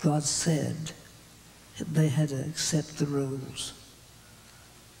God said, they had to accept the rules.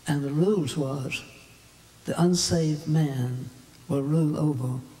 And the rules was the unsaved man will rule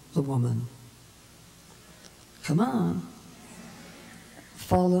over the woman. Come on.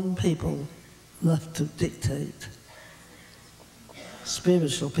 Fallen people love to dictate.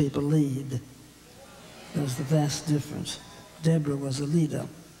 Spiritual people lead. There's the vast difference. Deborah was a leader.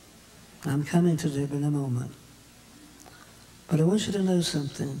 I'm coming to Deborah in a moment. But I want you to know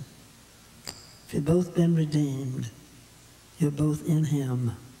something. If you've both been redeemed, you're both in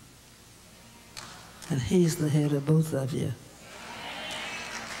him. And he's the head of both of you.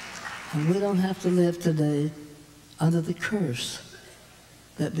 And we don't have to live today under the curse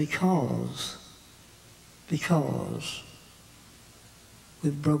that because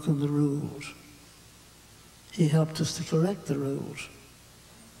we've broken the rules. He helped us to correct the rules.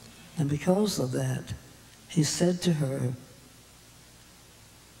 And because of that, he said to her,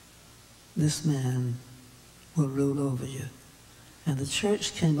 this man will rule over you. And the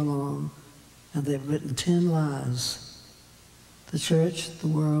church came along, and they've written 10 lies. The church, the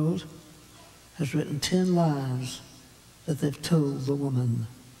world, has written 10 lies that they've told the woman.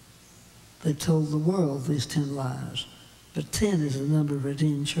 They've told the world these 10 lies. But 10 is the number of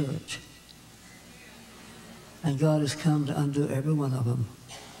redeemed church. And God has come to undo every one of them.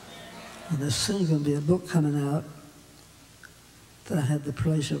 And there's soon going to be a book coming out that I had the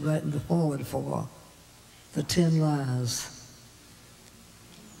pleasure of writing the foreword for. The 10 lies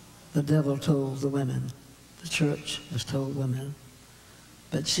the devil told the women. The church has told women.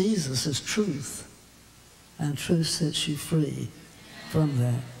 But Jesus is truth. And truth sets you free from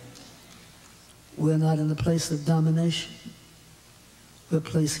that. We're not in a place of domination. We're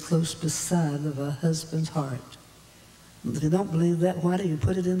placed close beside of our husband's heart. If you don't believe that, why do you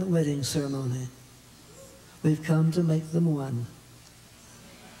put it in the wedding ceremony? We've come to make them one.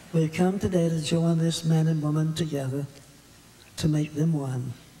 We've come today to join this man and woman together to make them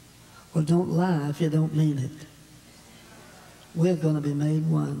one. Well, don't lie if you don't mean it. We're going to be made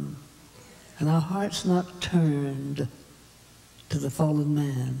one. And our heart's not turned to the fallen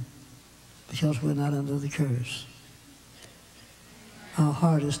man because we're not under the curse. Our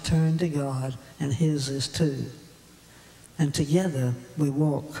heart is turned to God, and his is too. And together we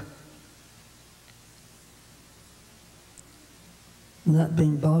walk. Not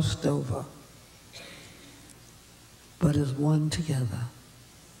being bossed over, but as one together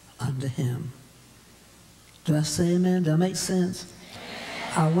under him. Do I say amen? Do that make sense?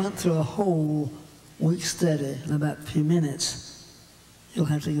 I went through a whole week study in about a few minutes. You'll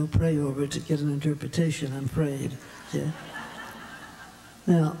have to go pray over it to get an interpretation, I'm afraid. Yeah.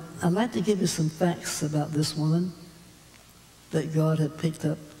 Now, I'd like to give you some facts about this woman that God had picked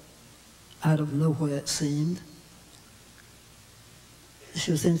up out of nowhere, it seemed.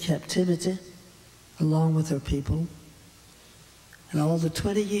 She was in captivity along with her people. And all the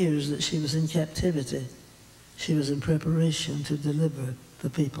 20 years that she was in captivity, she was in preparation to deliver the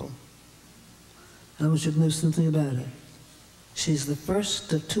people. And I want you to know something about her. She's the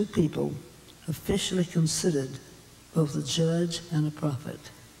first of 2 people officially considered both a judge and a prophet.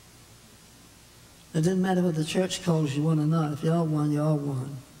 It didn't matter what the church calls you one or not. If you're all one, you're all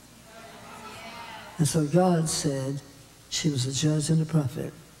one. And so God said she was a judge and a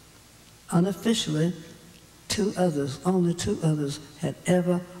prophet. Unofficially, 2 others, only 2 others had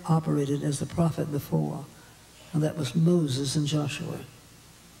ever operated as a prophet before. And that was Moses and Joshua.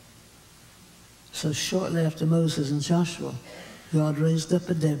 So shortly after Moses and Joshua, God raised up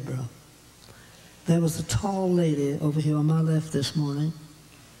a Deborah. There was a tall lady over here on my left this morning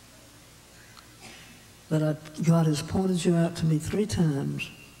that God has pointed you out to me 3 times.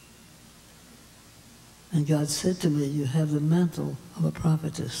 And God said to me, you have the mantle of a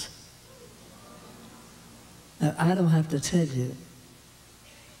prophetess. Now, I don't have to tell you.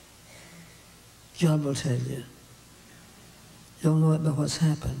 God will tell you. You don't know it by what's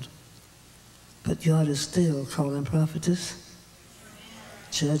happened. But God is still calling prophetess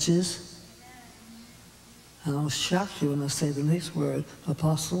judges. And I'll shock you when I say the next word,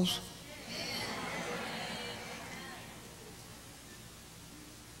 apostles.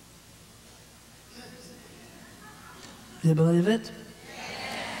 You believe it?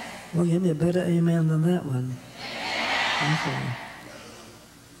 Well, give me a better amen than that one. Okay.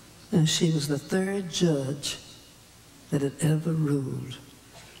 And she was the third judge that had ever ruled.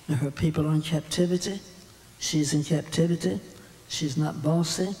 Now her people are in captivity. She's in captivity. She's not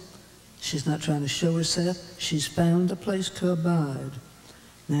bossy. She's not trying to show herself. She's found a place to abide.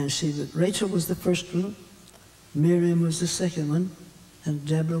 Now Rachel was the first one, Miriam was the second one, and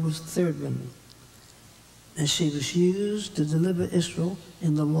Deborah was the third one. And she was used to deliver Israel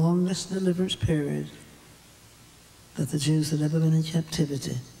in the longest deliverance period that the Jews had ever been in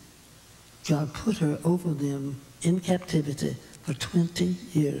captivity. God put her over them in captivity for 20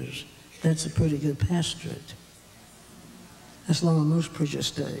 years. That's a pretty good pastorate. That's longer than most preachers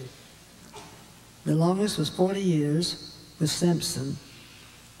stay. The longest was 40 years with Samson,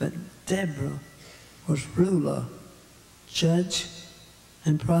 but Deborah was ruler, judge,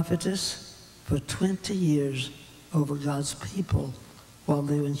 and prophetess for 20 years over God's people while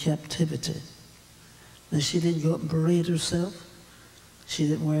they were in captivity. Now, she didn't go up and parade herself. She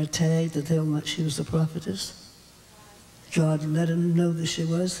didn't wear a tag to tell them that she was the prophetess. God let her know that she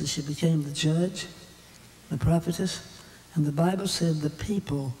was, and she became the judge, the prophetess. And the Bible said the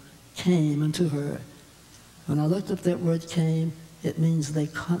people came unto her. When I looked up that word came, it means they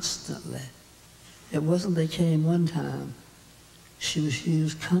constantly. It wasn't they came one time. She was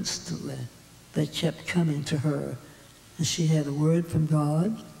used constantly. They kept coming to her. And she had a word from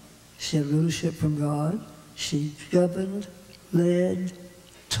God. She had rulership from God. She governed, led,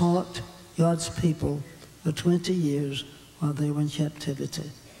 taught God's people for 20 years while they were in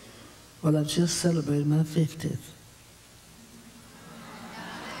captivity. Well, I've just celebrated my 50th.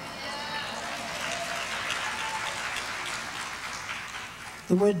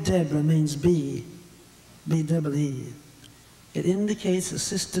 The word Deborah means B-double-E. It indicates a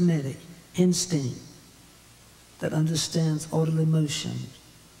systematic instinct that understands orderly motion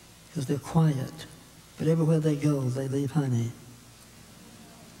because they're quiet. But everywhere they go, they leave honey.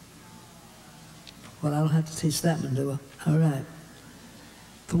 Well, I don't have to teach that one, do I? All right.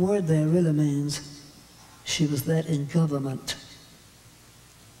 The word there really means she was that in government.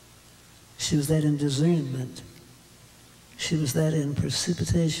 She was that in discernment. She was that in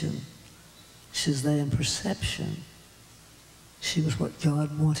precipitation. She was that in perception. She was what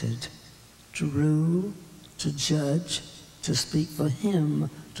God wanted, to rule, to judge, to speak for him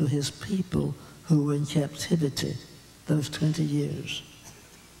to his people who were in captivity those 20 years.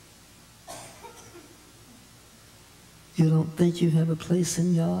 You don't think you have a place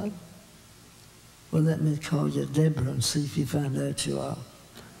in God? Well, let me call you Deborah and see if you find out you are.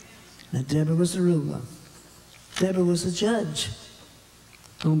 Now, Deborah was the ruler. Deborah was a judge.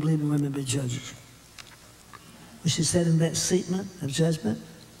 Don't believe in women be judges. But she sat in that seat of judgment,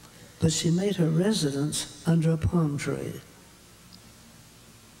 but she made her residence under a palm tree.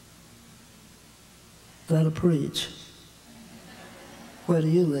 That'll preach. Where do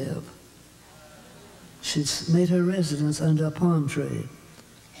you live? She made her residence under a palm tree.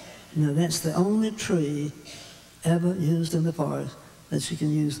 Now that's the only tree ever used in the forest that you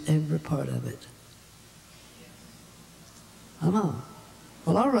can use every part of it. Come on.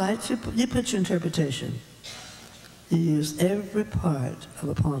 Well, all right, you put your interpretation. You use every part of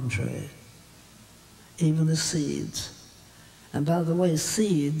a palm tree, even the seeds. And by the way,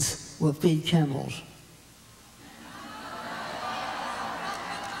 seeds will feed camels.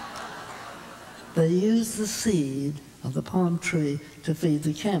 They use the seed of the palm tree to feed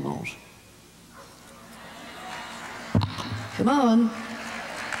the camels. Come on.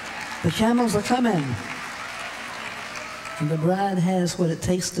 The camels are coming. And the bride has what it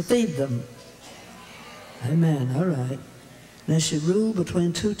takes to feed them. Amen. All right. Now she ruled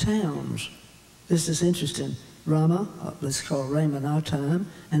between two towns. This is interesting. Ramah, let's call Ramah in our time,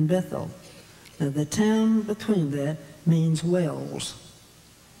 and Bethel. Now the town between that means wells.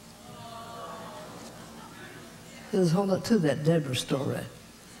 There's a whole lot to that Deborah story.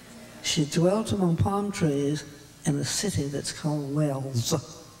 She dwelt among palm trees in a city that's called wells.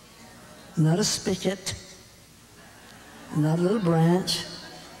 Not a spigot, not a little branch.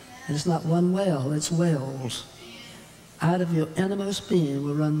 It's not one well, it's wells. Out of your innermost being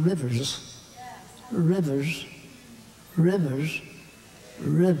will run rivers, rivers, rivers,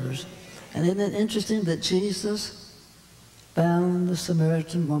 rivers. And isn't it interesting that Jesus found the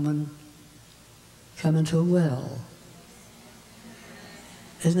Samaritan woman coming to a well?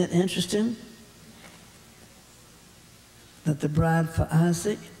 Isn't it interesting? that the bride for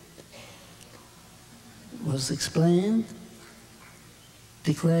Isaac was explained,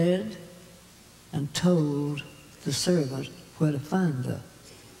 declared, and told the servant where to find her.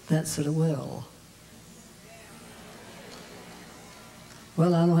 That's at a well.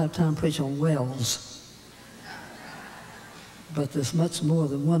 Well, I don't have time to preach on wells, but there's much more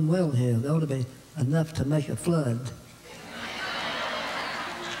than one well here. There ought to be enough to make a flood.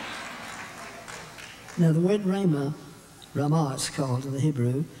 Now, the word Ramah it's called in the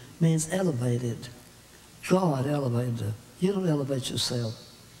Hebrew, means elevated. God elevated her. You don't elevate yourself.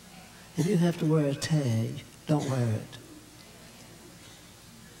 If you have to wear a tag, don't wear it.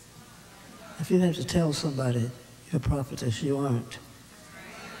 If you have to tell somebody you're a prophetess, you aren't.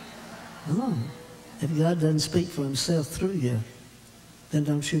 No. If God doesn't speak for himself through you, then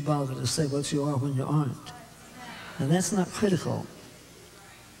don't you bother to say what you are when you aren't. Now, that's not critical.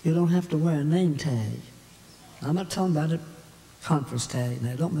 You don't have to wear a name tag. I'm not talking about a conference tag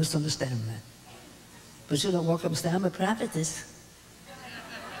now. Don't misunderstand that. But you don't walk up and say, I'm a prophetess.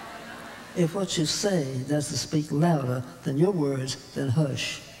 If what you say doesn't speak louder than your words, then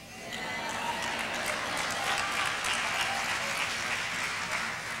hush.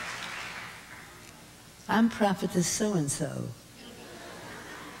 I'm prophetess so-and-so.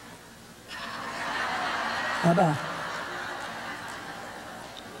 Bye-bye.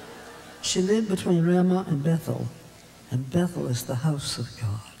 She lived between Ramah and Bethel is the house of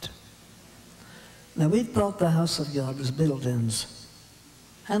God. Now, we thought the house of God was buildings,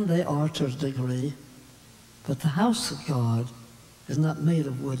 and they are to a degree, but the house of God is not made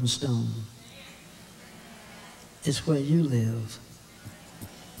of wood and stone. It's where you live.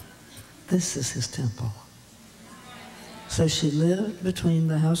 This is his temple. So she lived between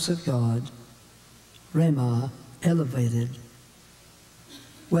the house of God, Ramah, elevated,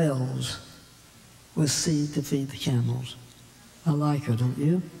 wells with seed to feed the camels. I like her, don't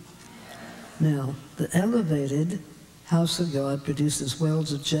you? Now, the elevated house of God produces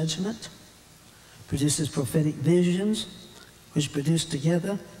wells of judgment, produces prophetic visions, which produce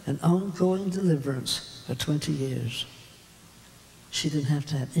together an ongoing deliverance for 20 years. She didn't have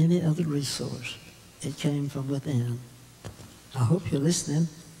to have any other resource. It came from within. I hope you're listening.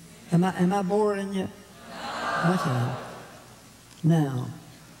 Am I boring you? Okay. Now,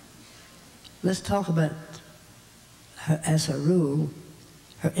 let's talk about her as a rule,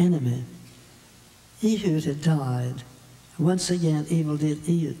 her enemy. Ehud had died. Once again,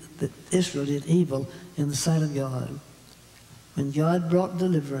 Israel did evil in the sight of God. When God brought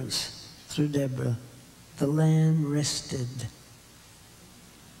deliverance through Deborah, the land rested.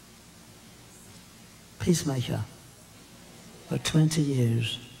 Peacemaker for 20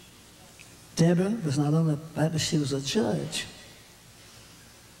 years. Deborah was not only but she was a judge.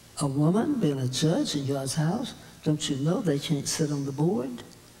 A woman being a judge in God's house, don't you know they can't sit on the board?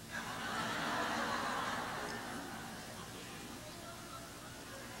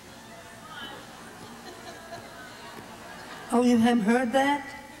 Oh, you haven't heard that?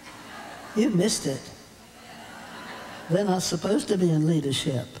 You missed it. They're not supposed to be in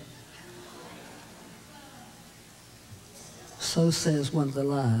leadership. So says one of the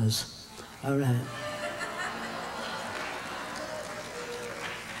lies. All right.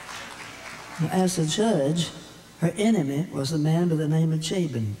 Now, as a judge, her enemy was a man by the name of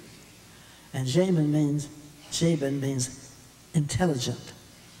Jabin. And Jabin means intelligent,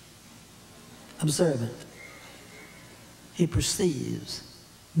 observant. He perceives,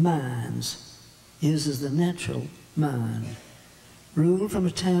 minds, uses the natural mind. Ruled from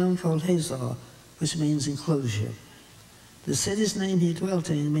a town called Hazor, which means enclosure. The city's name he dwelt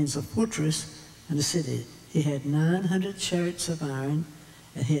in means a fortress and a city. He had 900 chariots of iron,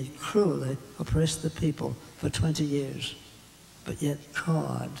 and he had cruelly oppressed the people for 20 years. But yet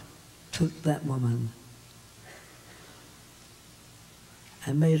God took that woman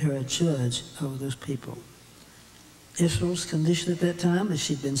and made her a judge over those people. Israel's condition at that time is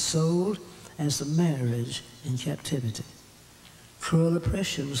she'd been sold as a marriage in captivity. Cruel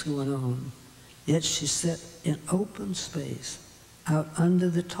oppression was going on. Yet she sat in open space out under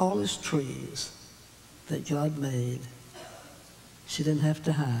the tallest trees that God made. She didn't have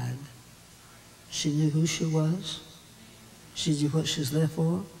to hide. She knew who she was. She knew what she was there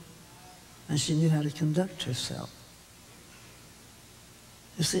for. And she knew how to conduct herself.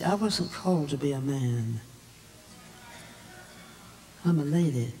 You see, I wasn't called to be a man. I'm a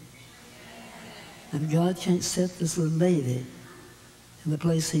lady. And God can't set this little lady in the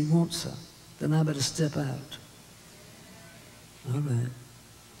place he wants her. Then I better step out. All right.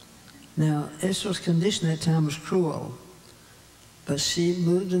 Now, Israel's condition at that time was cruel. But she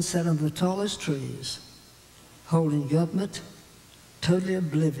moved and sat under the tallest trees, holding government totally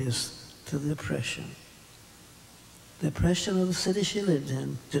oblivious to the oppression. The oppression of the city she lived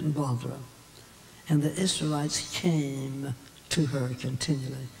in didn't bother her. And the Israelites came to her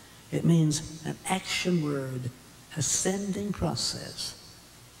continually. It means an action word, ascending process.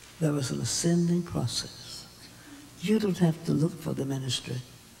 There was an ascending process. You don't have to look for the ministry.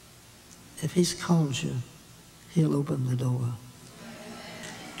 If he's called you, he'll open the door.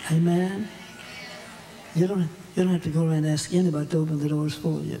 Amen? You don't have to go around and ask anybody to open the doors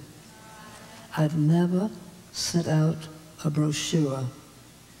for you. I've never sent out a brochure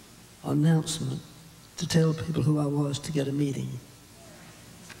announcement to tell people who I was to get a meeting.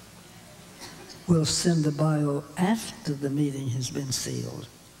 We'll send the bio after the meeting has been sealed.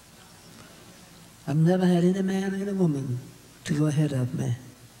 I've never had any man or any woman to go ahead of me.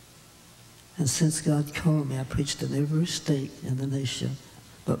 And since God called me, I preached in every state in the nation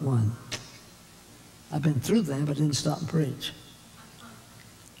but one. I've been through there, but I didn't stop and preach.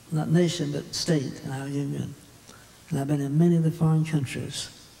 Not nation, but state in our union. And I've been in many of the foreign countries.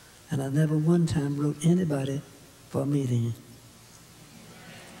 And I never one time wrote anybody for a meeting.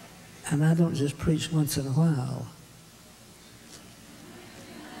 And I don't just preach once in a while.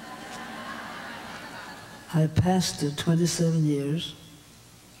 I've pastored 27 years.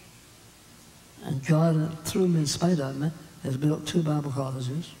 And God, through me, in spite of me, has built 2 Bible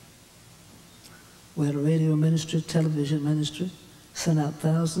colleges. We had a radio ministry, television ministry, sent out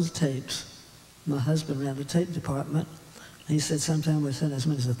thousands of tapes. My husband ran the tape department. He said sometimes we sent as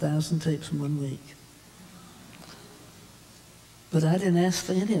many as 1,000 tapes in 1 week. But I didn't ask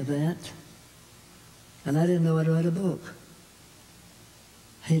for any of that. And I didn't know how to write a book.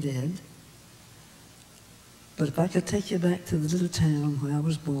 He did. But if I could take you back to the little town where I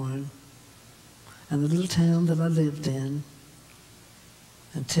was born, and the little town that I lived in,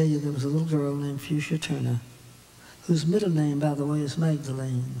 and tell you there was a little girl named Fuchsia Turner, whose middle name, by the way, is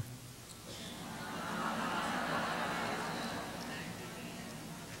Magdalene.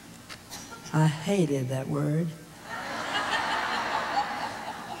 I hated that word.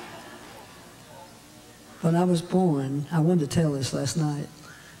 When I was born, I wanted to tell this last night.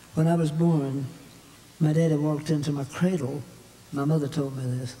 When I was born, my daddy walked into my cradle. My mother told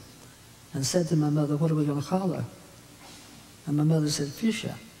me this. And said to my mother, what are we going to call her? And my mother said,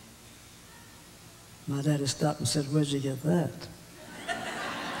 Fuchsia. My daddy stopped and said, where'd you get that?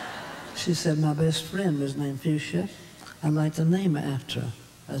 She said, my best friend was named Fuchsia. I'd like to name her after her.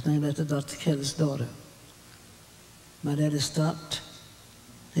 I was named after Dr. Kelly's daughter. My daddy stopped.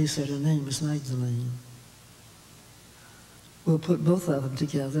 He said, her name is Magdalene. We'll put both of them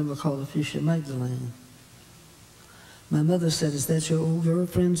together and we'll call her Fuchsia Magdalene. My mother said, is that your old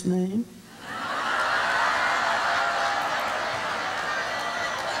girlfriend's name?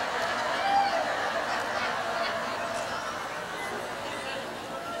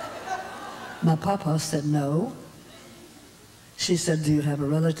 My papa said, no. She said, do you have a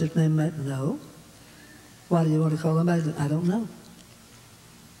relative named Magdalene? No. Why do you want to call her Magdalene? I don't know.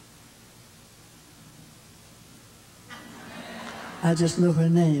 I just know her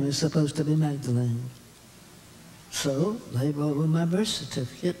name is supposed to be Magdalene. So they wrote on my birth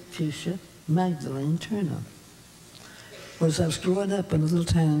certificate, Fuchsia Magdalene Turner. Well, as I was growing up in a little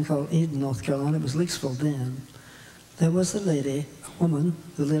town called Eden, North Carolina, it was Leakesville then, there was a lady, a woman,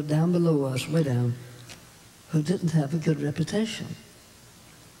 who lived down below us, way down, who didn't have a good reputation.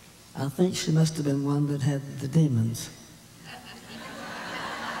 I think she must have been one that had the demons.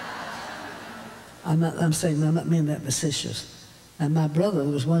 I'm not meaning that facetious. And my brother,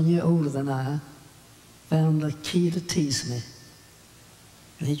 who was 1 year older than I, found a key to tease me.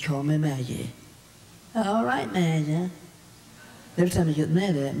 And he called me Maggie. All right, Maggie. Every time he'd get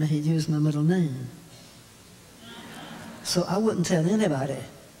mad at me, he'd use my middle name. So I wouldn't tell anybody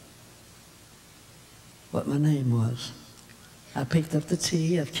what my name was. I picked up the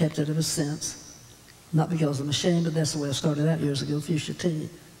T. I've kept it ever since. Not because I'm ashamed, but that's the way I started out years ago, Fuchsia T,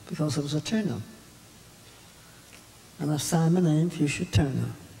 because it was a Turner. And I signed my name, Fuchsia Turner.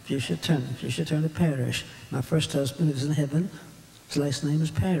 Fuchsia Turner, Fuchsia Turner Parrish. My first husband, who was in heaven, his last name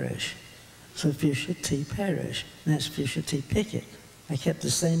was Parrish. So Fuchsia T. Parrish. And that's Fuchsia T. Pickett. I kept the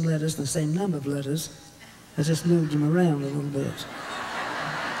same letters, the same number of letters. I just moved them around a little bit.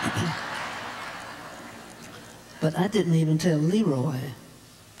 But I didn't even tell Leroy,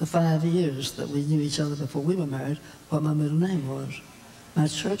 the 5 years that we knew each other before we were married, what my middle name was. My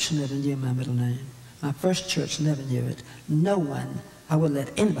church never knew my middle name. My first church never knew it. No one, I wouldn't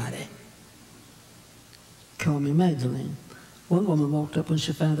let anybody call me Magdalene. One woman walked up when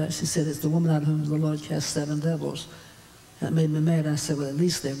she found out, she said, it's the woman out of whom the Lord cast 7 devils. That made me mad. I said, well, at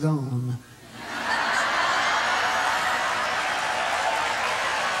least they're gone.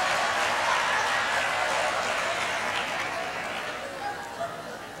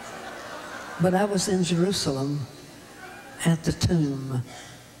 But I was in Jerusalem at the tomb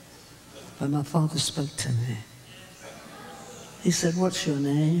when my father spoke to me. He said, "What's your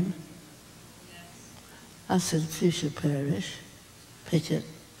name?" I said, "Fuchsia Parish, Pickett,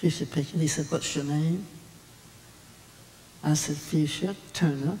 Fuchsia Pickett." He said, "What's your name?" I said, "Fuchsia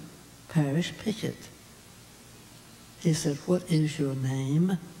Turner Parish Pickett." He said, "What is your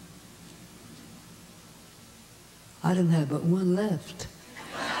name?" I didn't have but one left.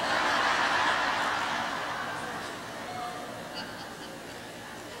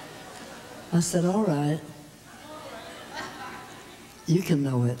 I said, "All right, you can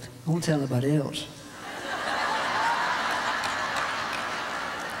know it. I won't tell anybody else."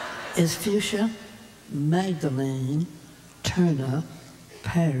 It's Fuchsia Magdalene Turner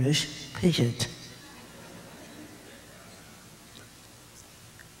Parish Pickett.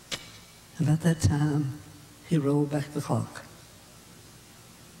 About that time, he rolled back the clock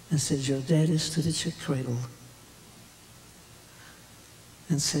and said, "Your daddy stood at your cradle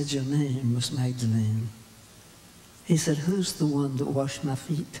and said your name was Magdalene." He said, "Who's the one that washed my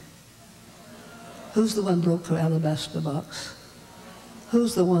feet? Who's the one who broke the alabaster box?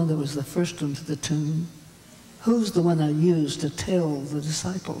 Who's the one that was the first one to the tomb? Who's the one I used to tell the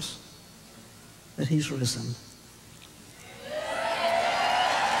disciples that he's risen?"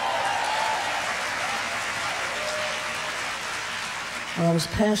 Well, I was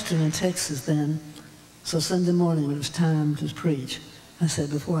pastoring in Texas then, so Sunday morning when it was time to preach, I said,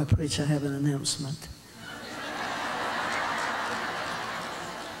 "Before I preach, I have an announcement."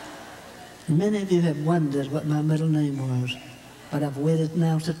 Many of you have wondered what my middle name was, but I've waited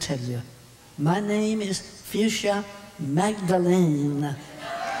now to tell you. My name is Fuchsia Magdalene.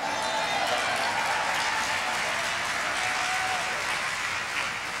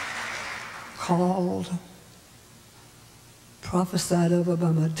 Called, prophesied over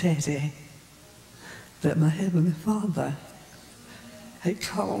by my daddy, that my Heavenly Father had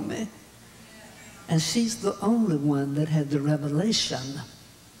called me. And she's the only one that had the revelation.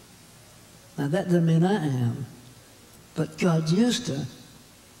 Now that doesn't mean I am, but God used her.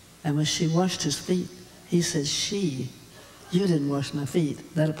 And when she washed his feet, he said, "You didn't wash my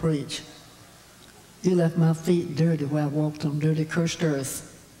feet." That'll preach. "You left my feet dirty where I walked on dirty, cursed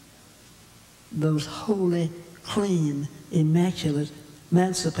earth." Those holy, clean, immaculate,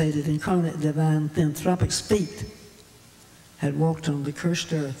 emancipated, incarnate, divine, philanthropic feet had walked on the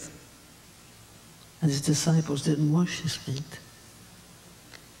cursed earth. And his disciples didn't wash his feet.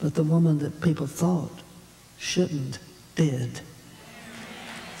 But the woman that people thought shouldn't did.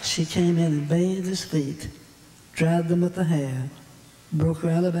 She came in and bathed his feet, dried them with the hair, broke her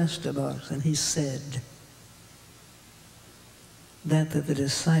alabaster box, and he said that the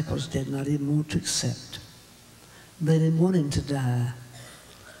disciples did not even want to accept. They didn't want him to die.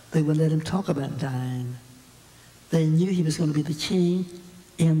 They would let him talk about dying. They knew he was going to be the king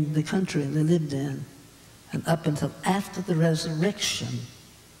in the country they lived in. And up until after the resurrection,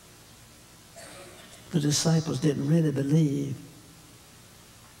 the disciples didn't really believe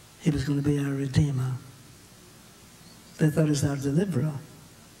he was going to be our Redeemer. They thought he was our deliverer.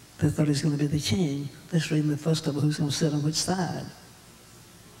 They thought he was going to be the king. Let's read the first of all, who's going to sit on which side.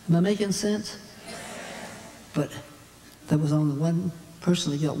 Am I making sense? But there was only one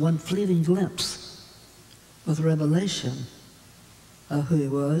person that got one fleeting glimpse with revelation of who he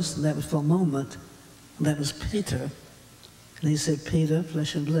was, and that was for a moment. And that was Peter. And he said, "Peter,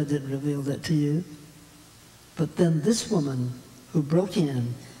 flesh and blood didn't reveal that to you." But then this woman who broke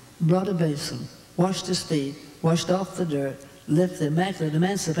in, brought a basin, washed his feet, washed off the dirt, left the immaculate,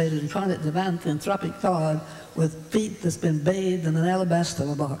 emancipated, incarnate, divine, philanthropic God with feet that's been bathed in an alabaster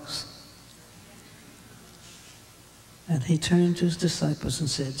box. And he turned to his disciples and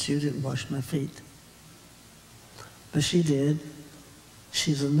said, "You didn't wash my feet." But she did.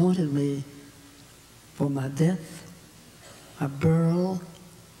 She's anointed me for my death, my burial,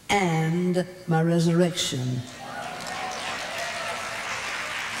 and my resurrection.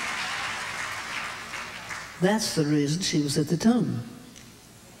 That's the reason she was at the tomb.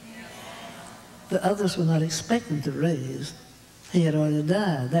 The others were not expecting to raise. He had already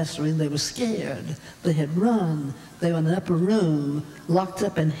died. That's the reason they were scared. They had run. They were in the upper room, locked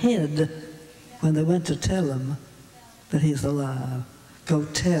up and hid when they went to tell him that he's alive. Go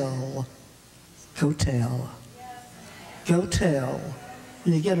tell. Go tell. Go tell.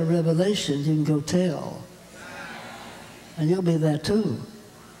 When you get a revelation, you can go tell. And you'll be there too.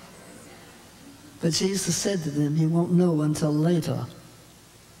 But Jesus said to them, "You won't know until later."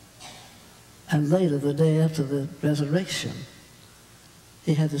 And later, the day after the resurrection,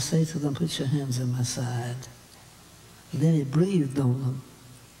 he had to say to them, "Put your hands on my side." And then he breathed on them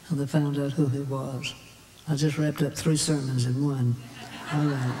and they found out who he was. I just wrapped up 3 sermons in one. All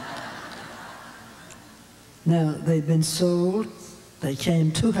right. Now, they'd been sold. They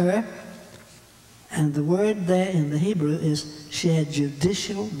came to her, and the word there in the Hebrew is she had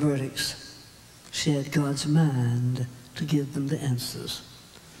judicial verdicts. She had God's mind to give them the answers.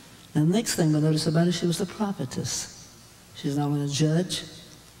 Now, the next thing we notice about her, she was a prophetess. She's not only a judge.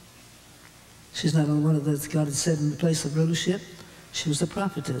 She's not only one of those God had set in the place of rulership. She was a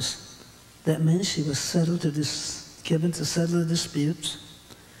prophetess. That means she was given to settle the disputes.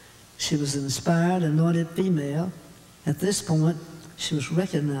 She was an inspired, anointed female. At this point, she was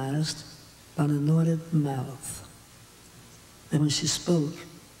recognized by an anointed mouth. And when she spoke,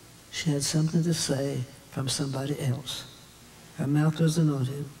 she had something to say from somebody else. Her mouth was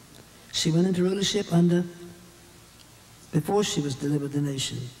anointed. She went into rulership before she was delivered the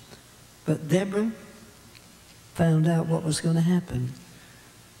nation. But Deborah found out what was going to happen.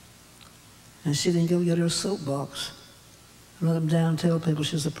 And she didn't go get her soapbox, run them down and tell people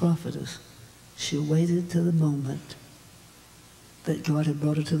she was a prophetess. She waited till the moment that God had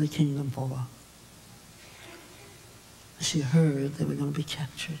brought her to the kingdom for. She heard they were going to be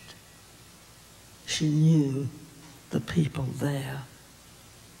captured. She knew the people there,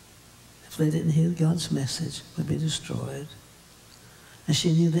 if they didn't hear God's message, would be destroyed. And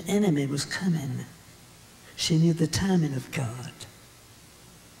she knew the enemy was coming. She knew the timing of God.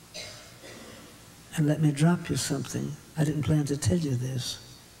 And let me drop you something. I didn't plan to tell you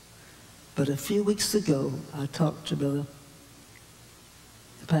this. But a few weeks ago, I talked to the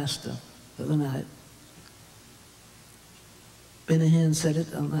pastor the other night. Benny Hinn said it,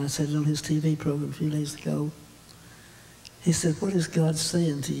 I said it on his TV program a few days ago. He said, what is God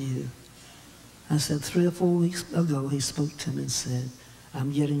saying to you? I said, 3 or 4 weeks ago, he spoke to me and said,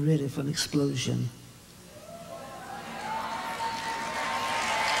 I'm getting ready for an explosion.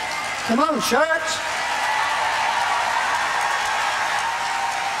 Come on, church.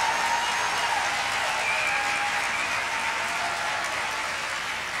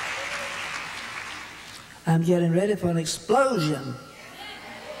 I'm getting ready for an explosion.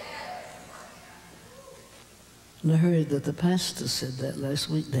 And I heard that the pastor said that last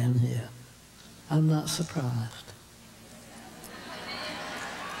week down here. I'm not surprised.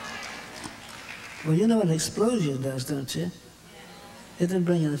 Well, you know what an explosion does, don't you? It doesn't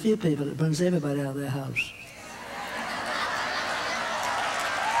bring in a few people, it brings everybody out of their house.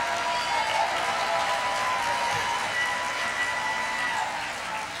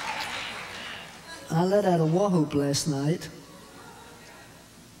 I let out a war whoop last night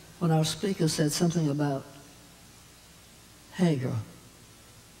when our speaker said something about Hagar.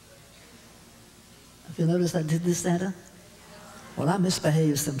 Have you noticed I did this, Santa? Well, I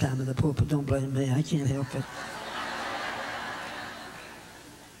misbehave sometime in the pulpit. Don't blame me. I can't help it.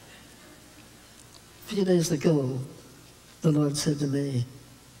 A few days ago, the Lord said to me,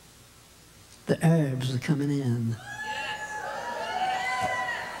 the Arabs are coming in.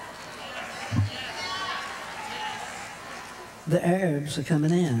 The Arabs are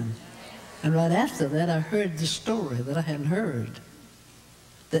coming in. And right after that, I heard the story that I hadn't heard,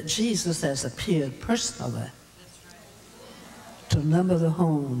 that Jesus has appeared personally to number the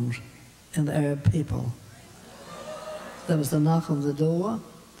homes in the Arab people. There was the knock on the door.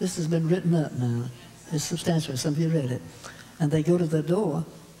 This has been written up now. It's substantial. Some of you read it. And they go to the door,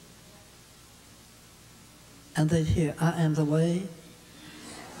 and they hear, I am the way,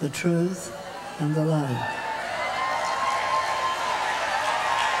 the truth, and the life.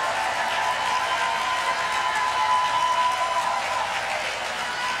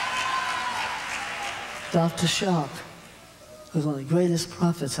 Dr. Sharp, who's one of the greatest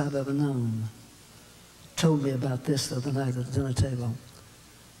prophets I've ever known, told me about this the other night at the dinner table.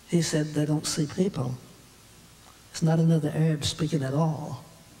 He said they don't see people. It's not another Arab speaking at all.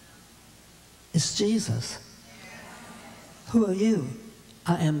 It's Jesus. Who are you?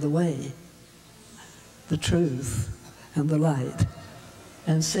 I am the way, the truth, and the light.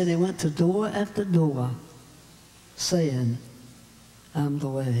 And said he went to door after door saying, I'm the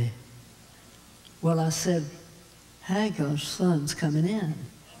way. Well, I said, Hagar's son's coming in.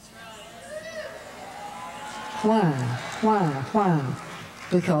 Why?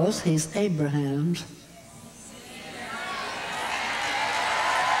 Because he's Abraham's.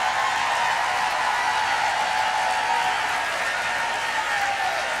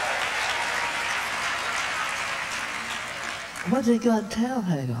 What did God tell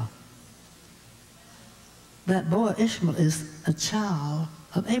Hagar? That boy Ishmael is a child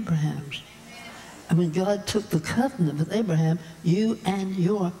of Abraham's. I mean, God took the covenant with Abraham, you and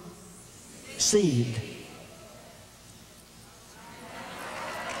your seed.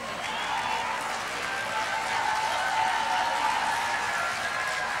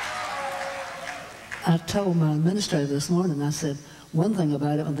 I told my administrator this morning, I said, one thing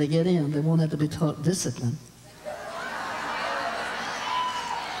about it, when they get in, they won't have to be taught discipline.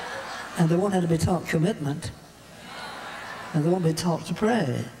 And they won't have to be taught commitment. And they won't be taught to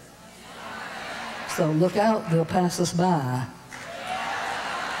pray. So look out, they'll pass us by.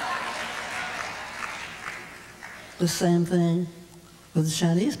 The same thing with the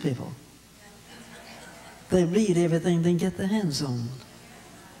Chinese people. They read everything they can get their hands on.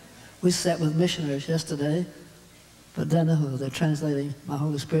 We sat with missionaries yesterday for dinner who they're translating my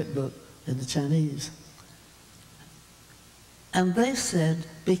Holy Spirit book into Chinese. And they said,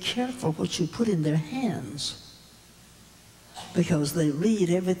 be careful what you put in their hands, because they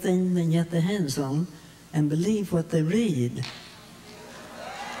read everything they get their hands on and believe what they read.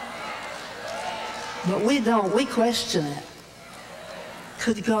 But we don't, we question it.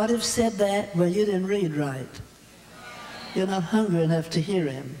 Could God have said that? Well, you didn't read right. You're not hungry enough to hear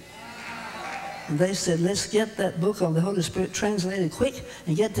him. And they said, let's get that book on the Holy Spirit translated quick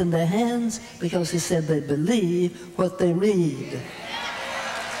and get it in their hands, because he said they believe what they read.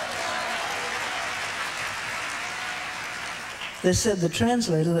 They said the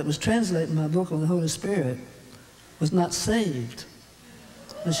translator that was translating my book on the Holy Spirit was not saved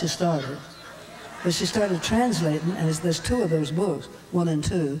when she started. But she started translating, and there's two of those books, 1 and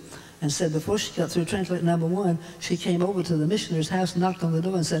 2, and said before she got through translating number 1, she came over to the missionary's house, knocked on the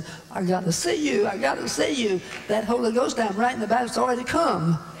door and said, I got to see you, I got to see you. That Holy Ghost I'm writing about, it's already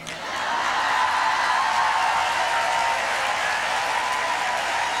come.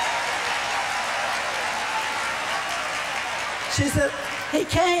 She said, he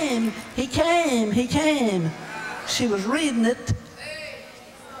came, he came, he came. She was reading it.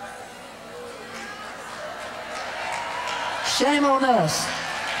 Shame on us.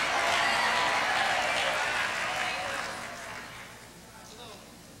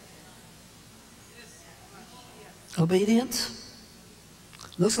 Obedience.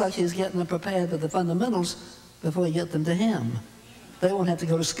 Looks like he's getting them prepared with the fundamentals before he gets them to him. They won't have to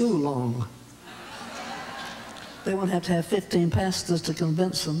go to school long. They won't have to have 15 pastors to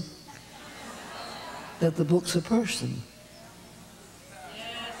convince them that the book's a person.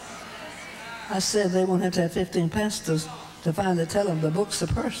 I said they won't have to have 15 pastors to finally tell them the book's a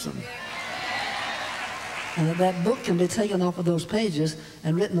person. And that book can be taken off of those pages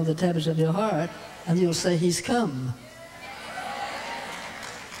and written on the tablets of your heart, and you'll say, he's come.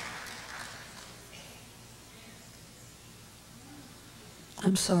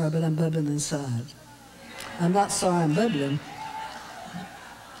 I'm sorry, but I'm bubbling inside. I'm not sorry I'm bubbling,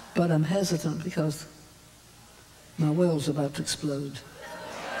 but I'm hesitant because my well's about to explode.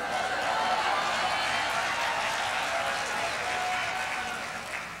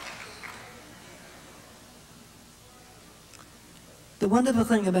 The wonderful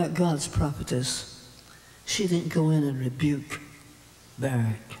thing about God's prophetess, she didn't go in and rebuke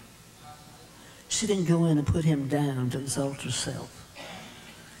Barak. She didn't go in and put him down to exalt herself.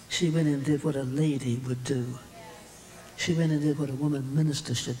 She went in and did what a lady would do. She went and did what a woman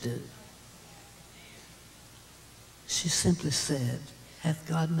minister should do. She simply said, hath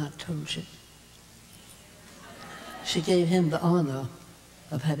God not told you? She gave him the honor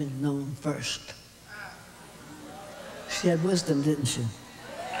of having known first. She had wisdom, didn't she?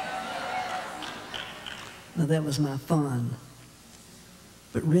 Now that was my fun.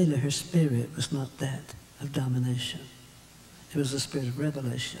 But really her spirit was not that of domination. It was a spirit of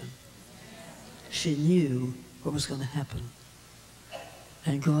revelation. She knew what was going to happen.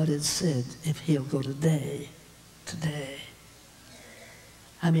 And God had said, if he'll go today, today.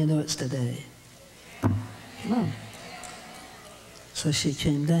 How many know it's today? Come on. So she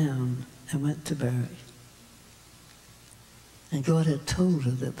came down and went to Barak. And God had told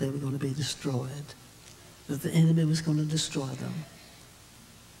her that they were going to be destroyed, that the enemy was going to destroy them,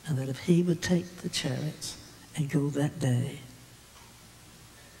 and that if he would take the chariots and go that day,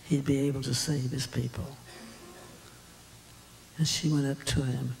 he'd be able to save his people. And she went up to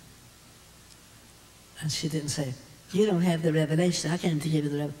him, and she didn't say, you don't have the revelation, I can't give you the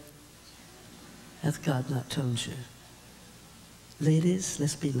revelation. Hath God not told you? Ladies,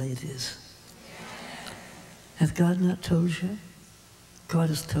 let's be ladies. Hath God not told you? God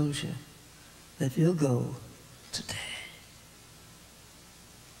has told you that if you'll go today,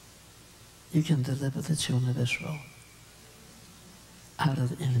 you can deliver the children of Israel out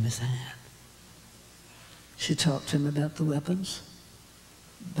of the enemy's hand. She talked to him about the weapons,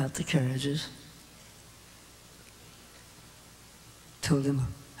 about the carriages, told him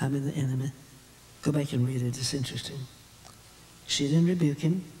how many the enemy. Go back and read it, it's interesting. She didn't rebuke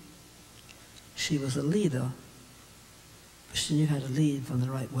him. She was a leader. She knew how to lead from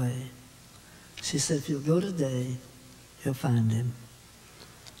the right way. She said, if you'll go today, you'll find him.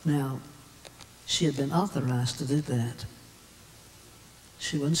 Now, she had been authorized to do that.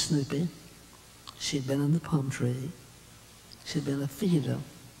 She wasn't Snoopy. She'd been in the palm tree. She'd been a feeder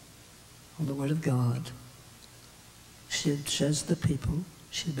on the Word of God. She had judged the people.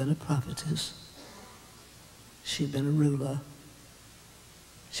 She'd been a prophetess. She'd been a ruler.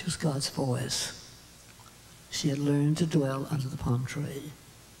 She was God's voice. She had learned to dwell under the palm tree.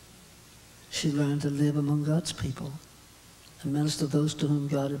 She learned to live among God's people and minister those to whom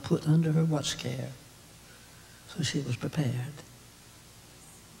God had put under her watch care. So she was prepared.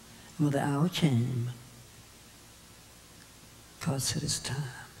 And when the hour came, God said, it's time.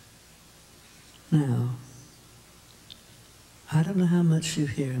 Now, I don't know how much you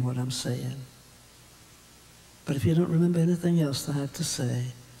hear in what I'm saying, but if you don't remember anything else I have to say,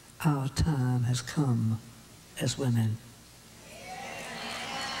 our time has come as women.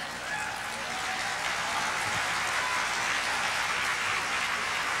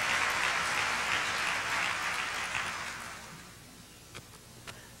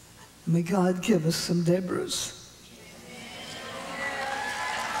 May God give us some Deborahs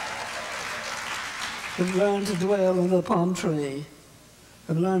who've learned to dwell under the palm tree,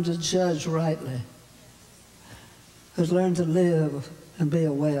 who've learned to judge rightly, who've learned to live and be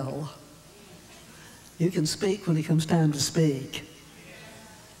a well. You can speak when it comes time to speak,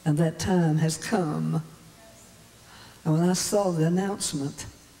 and that time has come. And when I saw the announcement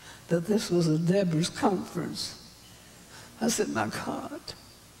that this was a Deborah's conference, I said, my God,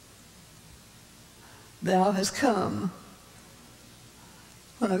 the hour has come.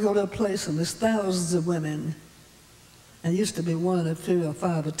 When I go to a place and there's thousands of women, and it used to be 1 or 2 or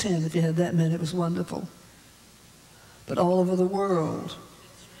 5 or 10, if you had that many, it was wonderful. But all over the world,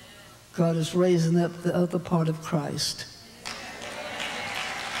 God is raising up the other part of Christ.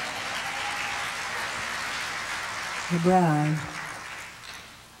 The bride.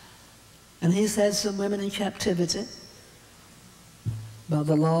 And he's had some women in captivity by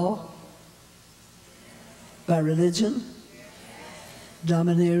the law, by religion,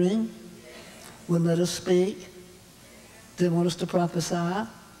 domineering, wouldn't let us speak, didn't want us to prophesy,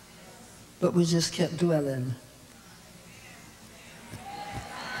 but we just kept dwelling.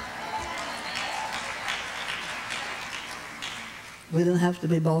 We didn't have to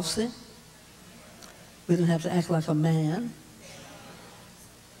be bossy. We didn't have to act like a man.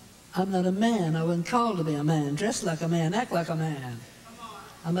 I'm not a man. I wasn't called to be a man. Dress like a man, act like a man.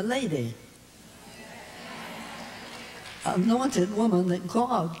 I'm a lady. Anointed woman that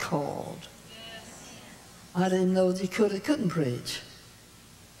God called. I didn't know that you could or couldn't preach.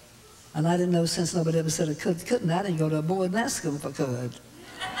 And I didn't know, since nobody ever said I couldn't, I didn't go to a board and ask them if I could.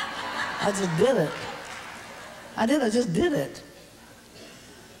 I just did it. I just did it.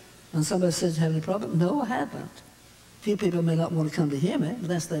 And somebody said, you have any problem? No, I haven't. Few people may not want to come to hear me, but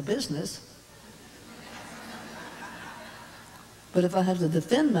that's their business. But if I have to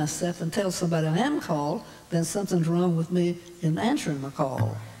defend myself and tell somebody I am called, then something's wrong with me in answering my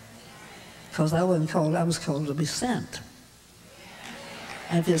call. Because I wasn't called, I was called to be sent.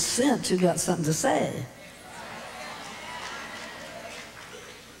 And if you're sent, you got something to say.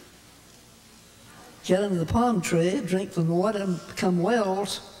 Get under the palm tree, drink from the water, and become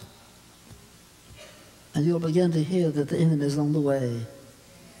wells, and you'll begin to hear that the enemy is on the way.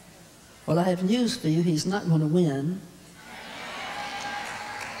 Well, I have news for you. He's not going to win.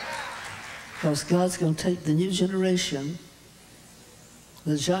 Because God's going to take the new generation,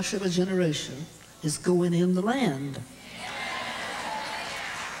 the Joshua generation, is going in the land.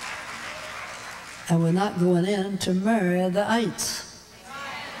 And we're not going in to marry the ites.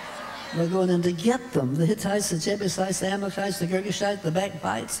 We're going in to get them. The Hittites, the Jebusites, the Amalekites, the Girgashites, the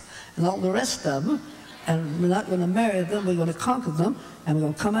Backbites, and all the rest of them. And we're not going to marry them. We're going to conquer them. And we're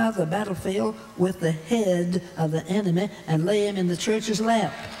going to come out of the battlefield with the head of the enemy and lay him in the church's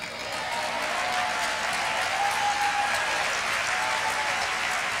lap.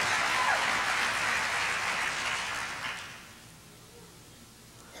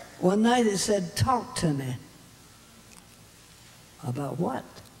 One night he said, talk to me. About what?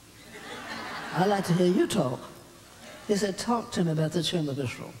 I'd like to hear you talk. He said, talk to me about the children of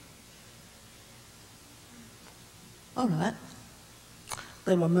Israel. All right.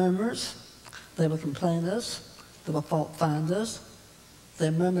 They were murmurers. They were complainers. They were fault finders.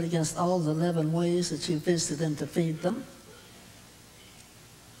 They murmured against all the 11 ways that you visited them to feed them.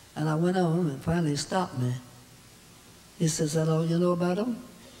 And I went on, and finally he stopped me. He says, is that all you know about them?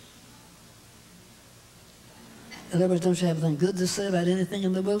 In other words, don't you have anything good to say about anything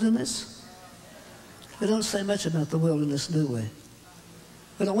in the wilderness? We don't say much about the wilderness, do we?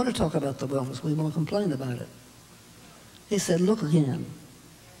 We don't want to talk about the wilderness. We want to complain about it. He said, look again.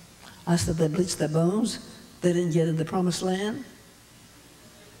 I said, they bleached their bones. They didn't get in the promised land.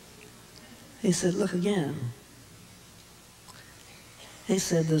 He said, look again. He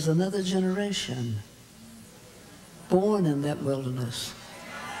said, there's another generation born in that wilderness.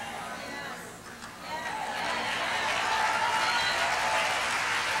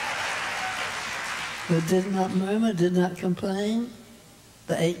 Who did not murmur, did not complain.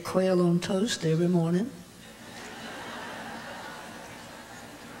 They ate quail on toast every morning.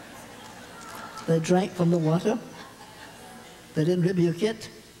 They drank from the water. They didn't rebuke it.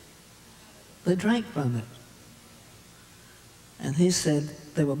 They drank from it. And he said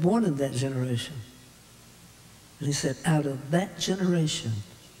they were born in that generation. And he said, out of that generation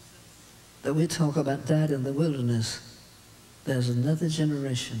that we talk about died in the wilderness, there's another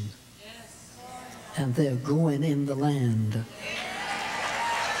generation. And they're going in the land.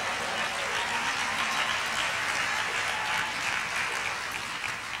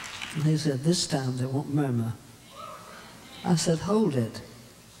 And he said, this time they won't murmur. I said, hold it.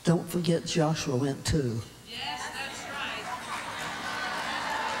 Don't forget Joshua went too. Yes, that's right.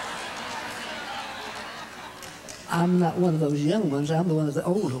 I'm not one of those young ones. I'm one of the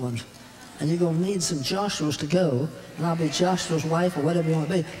older ones. And you're going to need some Joshuas to go. And I'll be Joshua's wife or whatever you want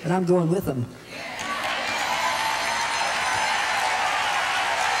to be. But I'm going with them.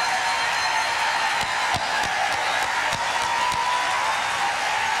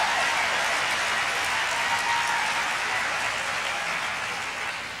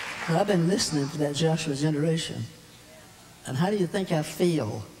 I've been listening to that Joshua generation. And how do you think I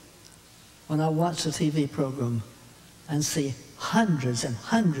feel when I watch the TV program and see hundreds and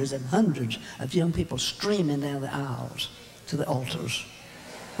hundreds and hundreds of young people streaming down the aisles to the altars?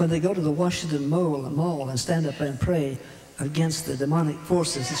 When they go to the Washington Mall and stand up and pray against the demonic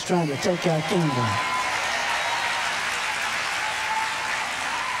forces that's trying to take our kingdom.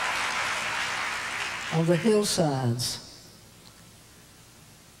 On the hillsides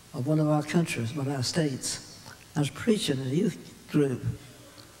of one of our countries, one of our states, I was preaching in a youth group,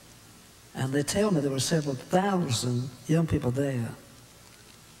 and they tell me there were several thousand young people there,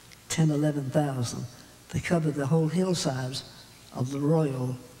 10, 11,000. They covered the whole hillsides of the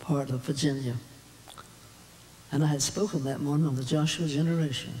royal part of Virginia. And I had spoken that morning on the Joshua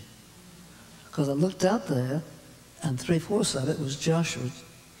generation, because I looked out there, and 3/4 of it was Joshua's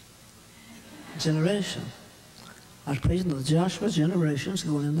generation. I was preaching to the Joshua generations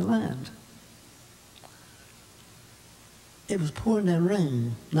going in the land. It was pouring down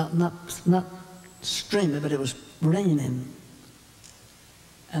rain, not streaming, but it was raining.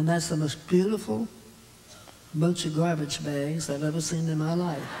 And that's the most beautiful bunch of garbage bags I've ever seen in my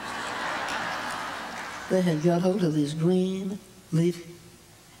life. They had got hold of these green leaf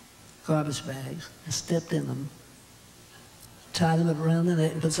garbage bags and stepped in them, tied them up around their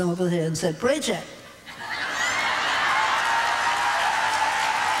neck, and put some over their head and said, preach it.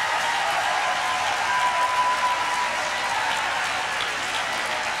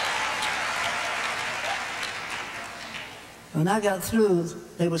 When I got through,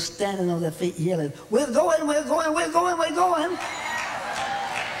 they were standing on their feet yelling, we're going, we're going, we're going, we're going.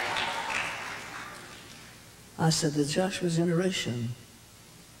 I said, the Joshua generation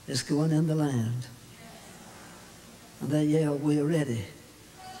is going in the land. And they yelled, we're ready.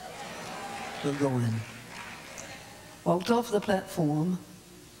 We're going. Walked off the platform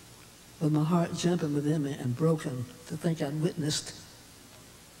with my heart jumping within me and broken to think I'd witnessed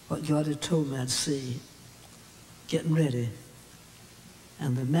what God had told me I'd see. Getting ready.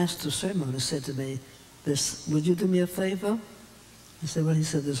 And the master of ceremony said to me, would you do me a favor? I said, well, he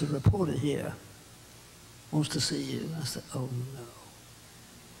said, there's a reporter here, wants to see you. I said, oh no.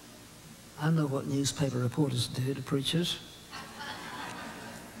 I know what newspaper reporters do to preachers.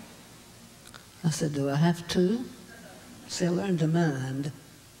 I said, do I have to? See, I learned to mind.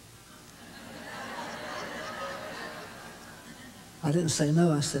 I didn't say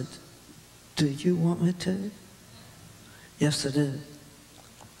no. I said, do you want me to? Yes, I do.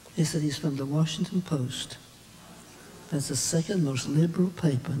 He said he's from the Washington Post. That's the second most liberal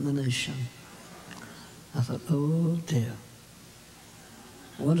paper in the nation. I thought, oh dear.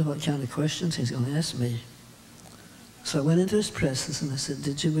 I wonder what kind of questions he's going to ask me. So I went into his presence and I said,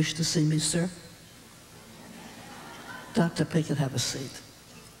 did you wish to see me, sir? Dr. Pickett, have a seat.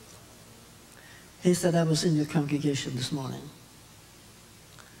 He said, I was in your congregation this morning.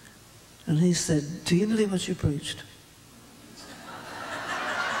 And he said, do you believe what you preached?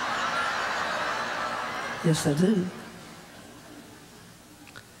 Yes, I do.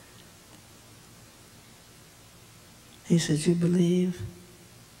 He said, you believe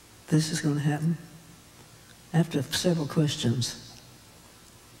this is going to happen? After several questions,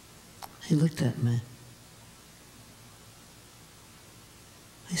 he looked at me.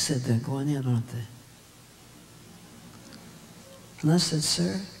 He said, they're going in, aren't they? And I said,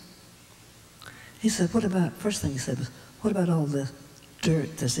 sir? He said, what about, first thing he said was, what about all the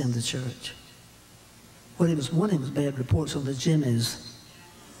dirt that's in the church? What he was wanting was bad reports on the Jimmies.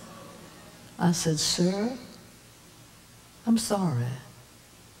 I said, sir, I'm sorry.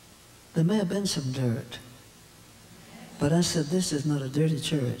 There may have been some dirt. But I said, this is not a dirty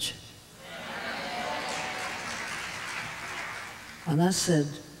church. And I said,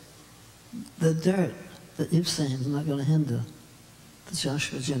 the dirt that you've seen is not going to hinder the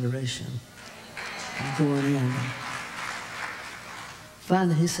Joshua generation from going in.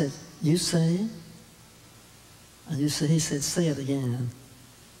 Finally, he said, you say? And he said, say it again.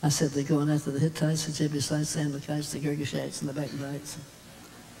 I said, they're going after the Hittites, the Jebusites, the Amalekites, the Girgashites, and the Backbites.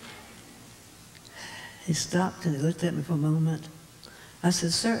 He stopped and he looked at me for a moment. I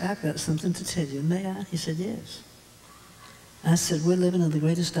said, sir, I've got something to tell you. May I? He said, yes. I said, we're living in the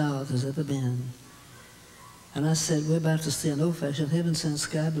greatest hour there's ever been. And I said, we're about to see an old-fashioned, heaven-sent,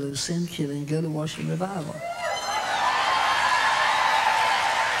 sky-blue, sin-killing, gutter-washing revival.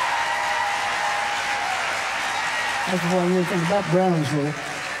 That's before I knew anything about Brownsville.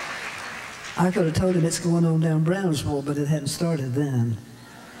 I could have told him it's going on down Brownsville, but it hadn't started then.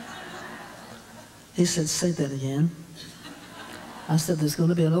 He said, say that again. I said, there's going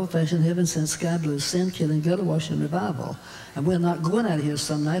to be an old-fashioned, heaven-sent, sky-blue, sin-killing, gutter-washing revival. And we're not going out of here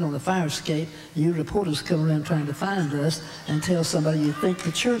some night on the fire escape, and you reporters come around trying to find us and tell somebody you think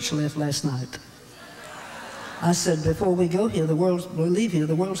the church left last night. I said, before we go here, we'll leave here,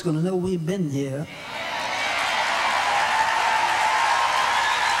 the world's going to know we've been here.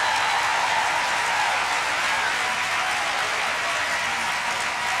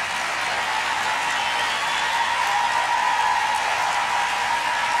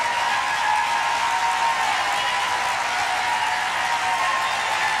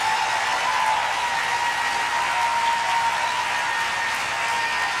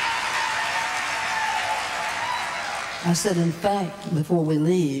 I said, in fact, before we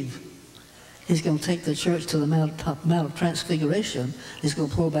leave, he's going to take the church to the Mount of Transfiguration. He's going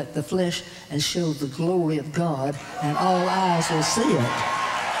to pull back the flesh and show the glory of God, and all eyes will see it.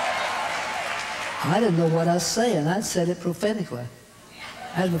 I didn't know what I was saying. I said it prophetically.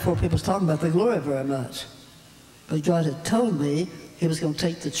 That was before people was talking about the glory very much. But God had told me he was going to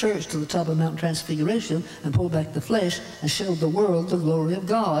take the church to the top of Mount Transfiguration and pull back the flesh and show the world the glory of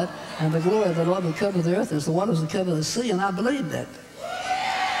God. And the glory of the Lord will cover the earth as the waters will cover the sea, and I believed that.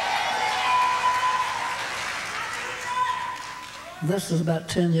 This was about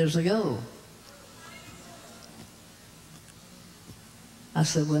 10 years ago. I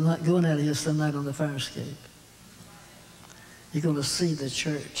said, we're not going out of here some night on the fire escape. You're going to see the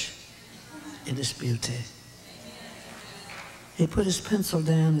church in its beauty. He put his pencil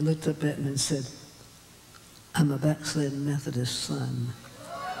down and looked up at me and said, I'm a backslidden Methodist son.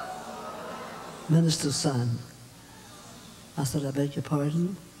 Minister's son. I said, I beg your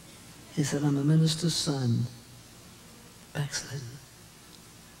pardon? He said, I'm a minister's son. Backslidden.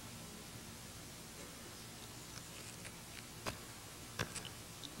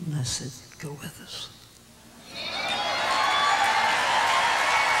 And I said, go with us.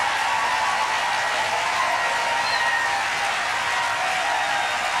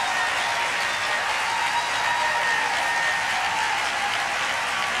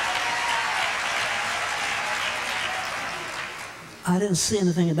 I didn't see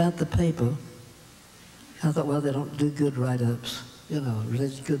anything about the paper. I thought, well, they don't do good write-ups, you know,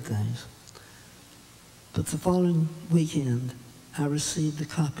 religious good things. But the following weekend, I received a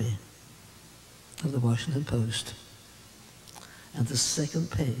copy of the Washington Post. And the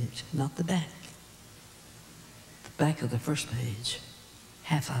second page, not the back of the first page,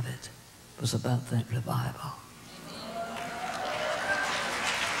 half of it was about that revival.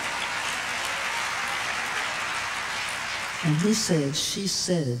 And he said, she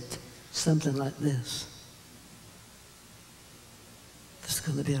said something like this. There's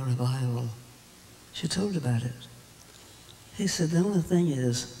going to be a revival. She told about it. He said, the only thing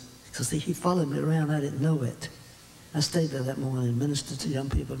is, because he followed me around, I didn't know it. I stayed there that morning and ministered to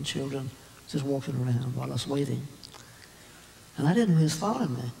young people and children, just walking around while I was waiting. And I didn't know he was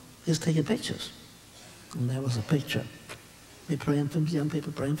following me. He was taking pictures. And there was a picture. Me praying for young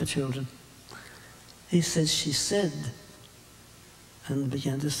people, praying for children. He said, she said, and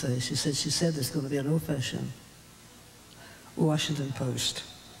began to say, she said there's going to be an old-fashioned Washington Post.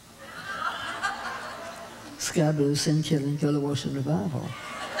 Sky blue, sin-killing, gutter-washing revival.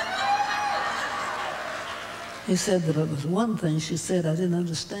 He said that it was one thing she said I didn't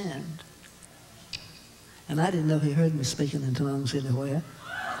understand. And I didn't know he heard me speaking in tongues anywhere.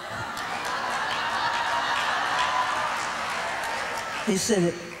 He said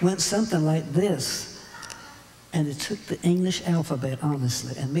it went something like this. And he took the English alphabet,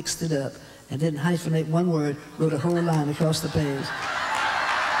 honestly, and mixed it up and didn't hyphenate one word, wrote a whole line across the page.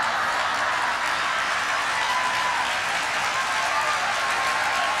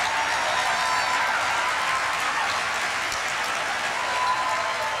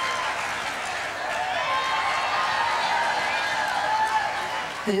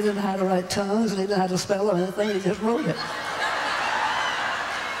 He didn't know how to write tongues, and he didn't know how to spell or anything, he just wrote it.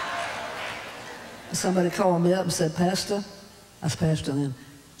 Somebody called me up and said, Pastor, I was pastor then,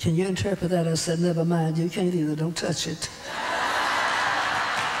 can you interpret that? I said, never mind, you can't either, don't touch it.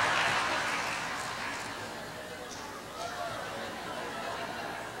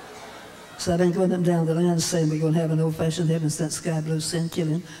 So I've been going up down the land saying we're going to have an old-fashioned heaven-sent sky blue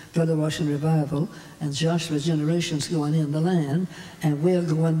sin-killing, blood-washing revival, and Joshua's generation's going in the land, and we're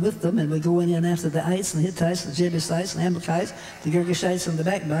going with them, and we're going in after the Ites and the Hittites, the Jebusites and Amalekites, the Girgashites and the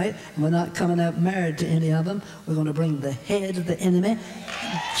backbite, and we're not coming out married to any of them. We're going to bring the head of the enemy,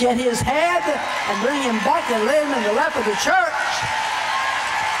 get his head, and bring him back and lay him in the lap of the church.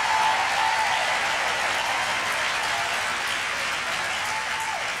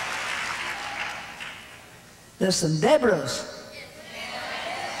 There's some Deborahs.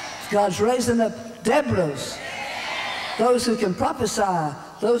 God's raising up Deborahs. Those who can prophesy,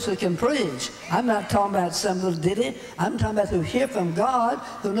 those who can preach. I'm not talking about some little ditty. I'm talking about who hear from God,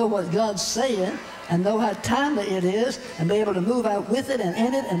 who know what God's saying, and know how timely it is, and be able to move out with it and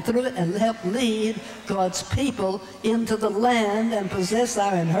in it and through it and help lead God's people into the land and possess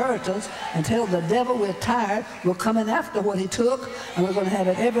our inheritance and tell the devil we're tired, we're coming after what he took, and we're going to have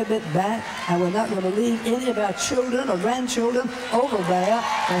it every bit back, and we're not going to leave any of our children or grandchildren over there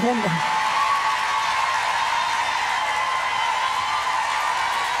for him to...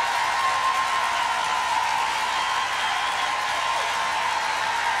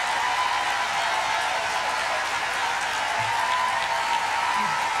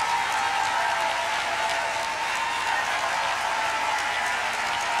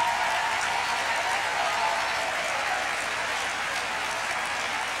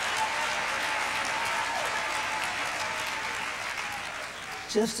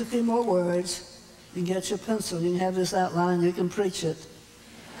 Just a few more words. You can get your pencil. You can have this outline. You can preach it.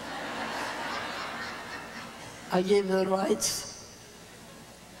 I gave you the rights.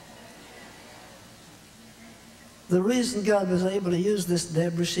 The reason God was able to use this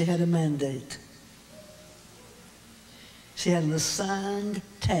Deborah, she had a mandate. She had an assigned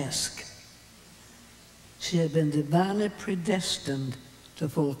task. She had been divinely predestined to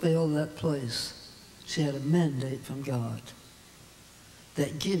fulfill that place. She had a mandate from God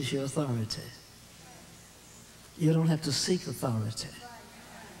that gives you authority. You don't have to seek authority.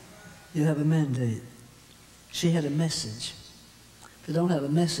 You have a mandate. She had a message. If you don't have a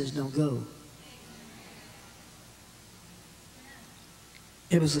message, don't go.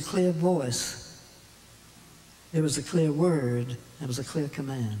 It was a clear voice. It was a clear word. It was a clear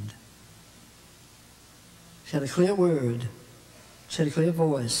command. She had a clear word. She had a clear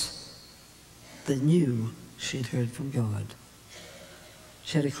voice that knew she'd heard from God.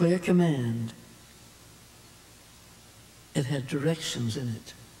 She had a clear command. It had directions in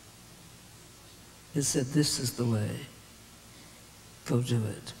it. It said, this is the way. Go do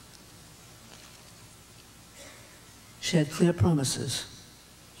it. She had clear promises.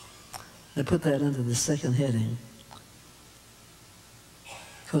 I put that under the second heading.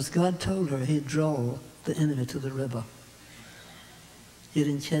 Because God told her he'd draw the enemy to the river. You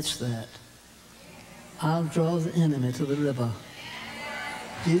didn't catch that. I'll draw the enemy to the river.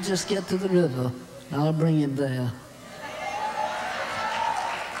 You just get to the river, and I'll bring him there.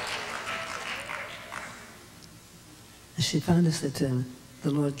 And she finally said to him,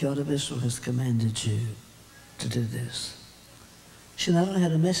 the Lord God of Israel has commanded you to do this. She not only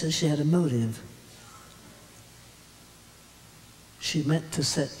had a message, she had a motive. She meant to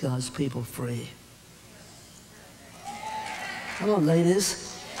set God's people free. Come on,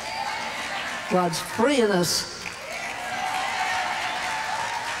 ladies. God's freeing us.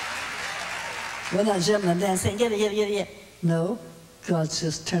 We're not jumping and dancing, get it. No, God's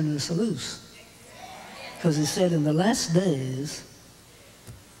just turning us loose. Because he said in the last days,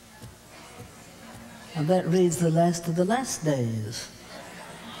 and that reads the last of the last days,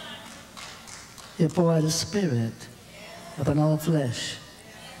 he'll pour out his spirit upon all flesh.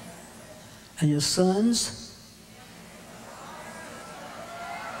 And your sons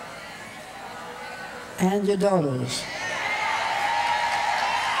and your daughters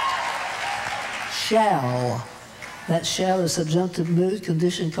shall. That shall is subjunctive mood,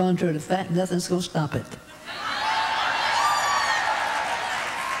 condition contrary to fact. Nothing's going to stop it.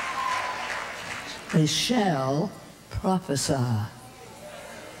 They shall prophesy.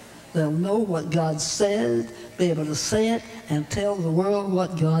 They'll know what God said, be able to say it, and tell the world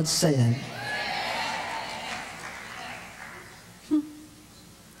what God said.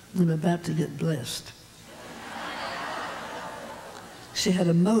 I'm about to get blessed. She had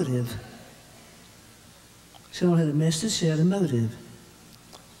a motive. She only had a message, she had a motive.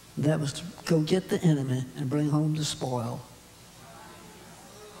 That was to go get the enemy and bring home the spoil.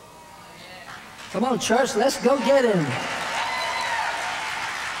 Come on, church, let's go get him.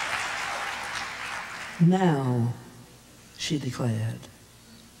 Now, she declared,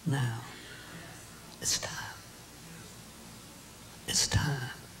 now, it's time. It's time.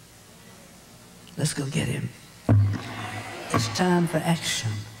 Let's go get him. It's time for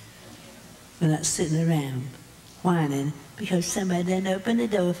action. We're not sitting around whining because somebody didn't open the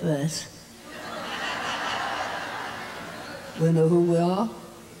door for us. We know who we are.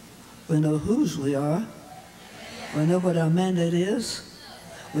 We know whose we are. We know what our mandate is.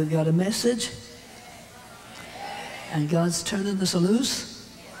 We've got a message. And God's turning us loose.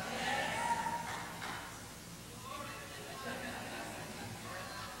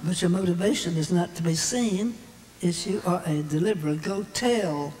 But your motivation is not to be seen. It's you are a deliverer. Go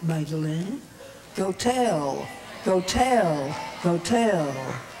tell, Magdalene. Go tell. Go tell. Go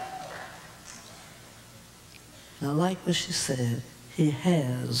tell. Now, like what she said, he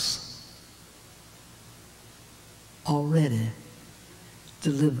has already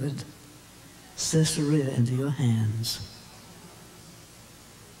delivered Caesarea into your hands.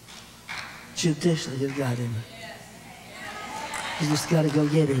 Judicially, you've got him. You just got to go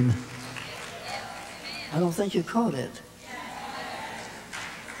get him. I don't think you caught it.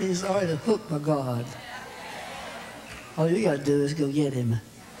 He's already hooked by God. All you got to do is go get him.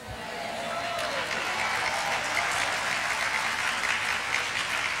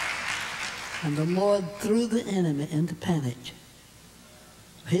 And the Lord threw the enemy into panic.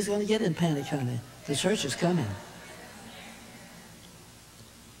 He's going to get in panic, honey. The church is coming.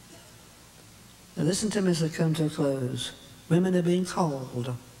 Now listen to me as I come to a close. Women are being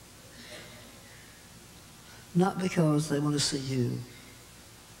called. Not because they want to see you,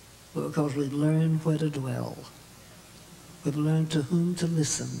 but because we've learned where to dwell. We've learned to whom to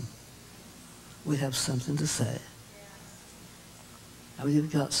listen. We have something to say. And when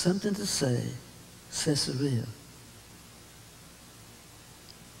you've got something to say, Caesarea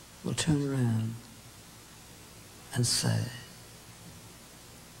will turn around and say,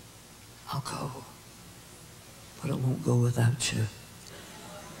 I'll go, but it won't go without you.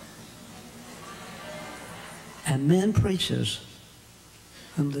 And men preachers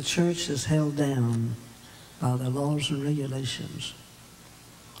whom the church has held down by the laws and regulations,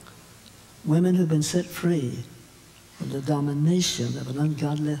 women who've been set free from the domination of an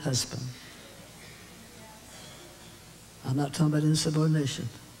ungodly husband. I'm not talking about insubordination.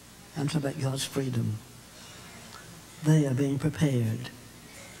 I'm talking about God's freedom. They are being prepared.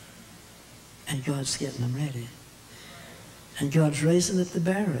 And God's getting them ready. And God's raising up the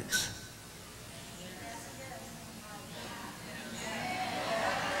barracks.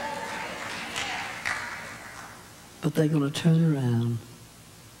 But they're going to turn around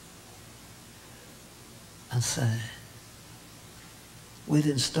and say, we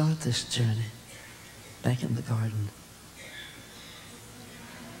didn't start this journey back in the garden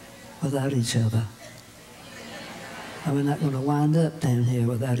without each other. And we're not going to wind up down here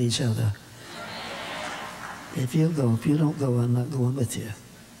without each other. If you go, if you don't go, I'm not going with you.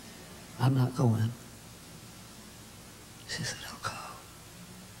 I'm not going. She said, I'll go.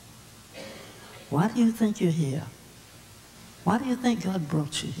 Why do you think you're here? Why do you think God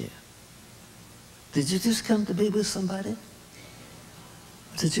brought you here? Did you just come to be with somebody?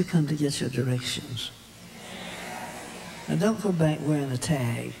 Or did you come to get your directions? Now don't go back wearing a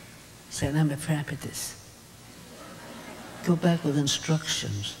tag saying, I'm a prophetess. Go back with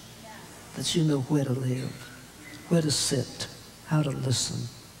instructions that you know where to live, where to sit, how to listen.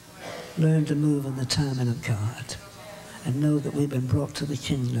 Learn to move in the timing of God and know that we've been brought to the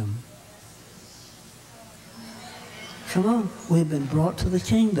kingdom. Come on, we've been brought to the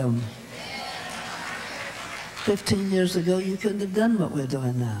kingdom. 15 years ago, you couldn't have done what we're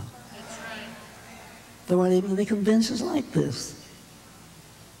doing now. There weren't even any conventions like this.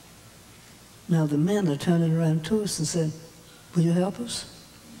 Now the men are turning around to us and saying, will you help us?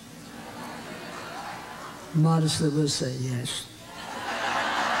 Modestly we'll say yes.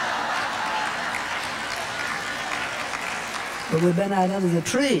 But we've been out under the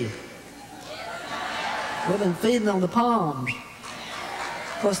tree. We've been feeding on the palms.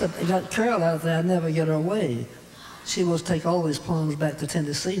 Of course, I got Carol out there. I never get her away. She wants to take all these palms back to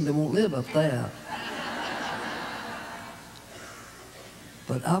Tennessee, and they won't live up there.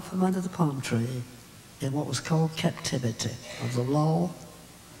 But out from under the palm tree, in what was called captivity of the law,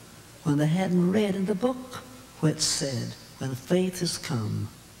 when they hadn't read in the book where it said, when faith has come.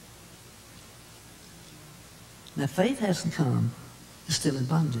 Now, faith hasn't come, you're still in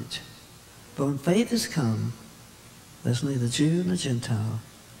bondage. But when faith has come, there's neither Jew nor Gentile,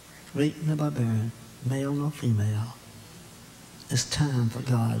 Greek nor barbarian, male nor female. It's time for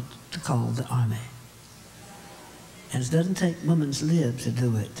God to call the army. And it doesn't take women's lib to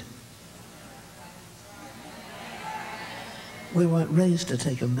do it. We weren't raised to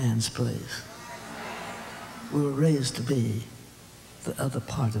take a man's place. We were raised to be the other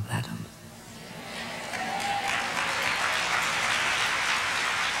part of Adam.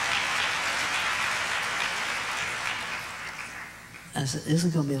 And it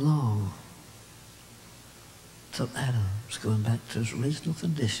isn't going to be long till Adam's going back to his original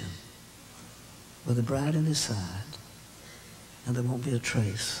condition with a bride in his side, and there won't be a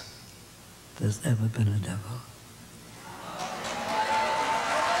trace there's ever been a devil.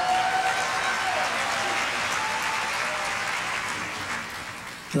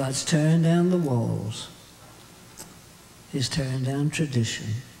 God's tearing down the walls. He's tearing down tradition.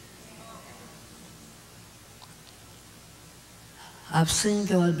 I've seen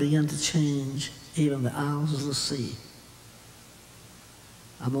God begin to change even the isles of the sea.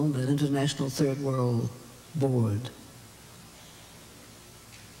 I'm on that International Third World Board.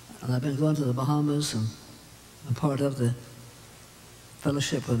 And I've been going to the Bahamas, and I'm part of the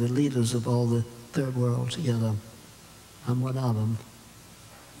fellowship of the leaders of all the Third World together. I'm one of them.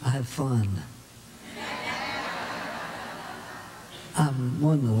 I have fun. I'm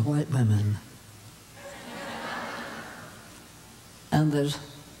one of the white women. And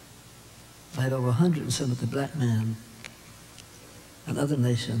I have over 170 black men and other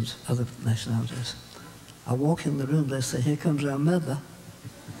nations, other nationalities. I walk in the room, they say, "Here comes our mother."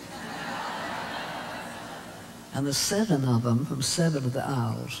 And there's 7 of them from 7 of the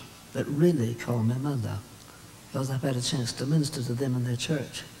isles that really call me mother, because I've had a chance to minister to them in their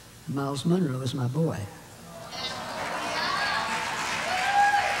church. And Miles Monroe is my boy.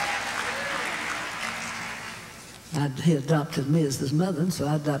 He adopted me as his mother, so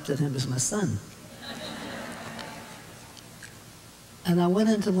I adopted him as my son. And I went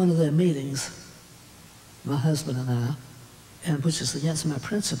into one of their meetings, my husband and I, and which is against my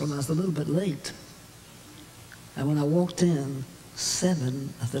principle, and I was a little bit late. And when I walked in,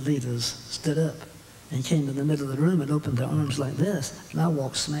 7 of the leaders stood up and came in the middle of the room and opened their arms like this, and I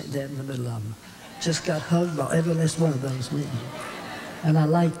walked smack dab in the middle of them. Just got hugged by every last one of those meetings. And I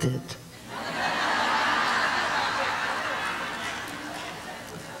liked it.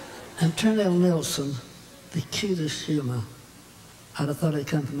 And Turnell Nelson, the cutest humor, I'd have thought it'd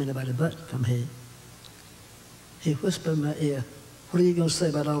come from anybody but from he. He whispered in my ear, "What are you going to say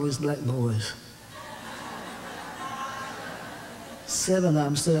about all these black boys?" 7 of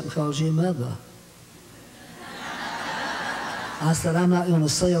them stood up and called you mother. I said, "I'm not going to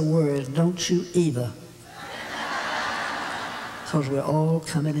say a word, don't you either." Because we're all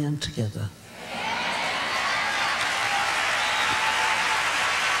coming in together.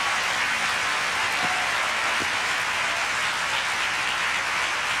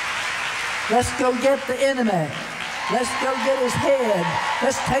 Let's go get the enemy. Let's go get his head.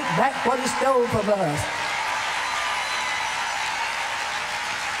 Let's take back what he stole from us.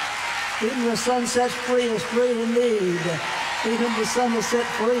 Even the son set free is free indeed. Even the son is set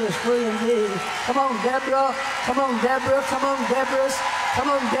free is free indeed. Come on, Deborah. Come on, Deborah. Come on, Deborahs. Come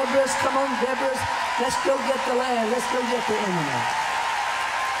on, Deborahs. Come on, Deborahs. Let's go get the land. Let's go get the enemy.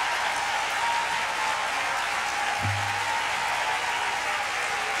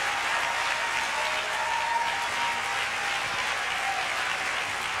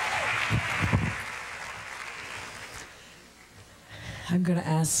 I'm going to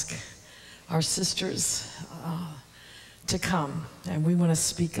ask our sisters to come, and we want to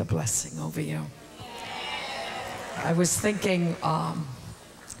speak a blessing over you. I was thinking,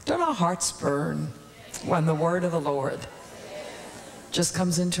 don't our hearts burn when the word of the Lord just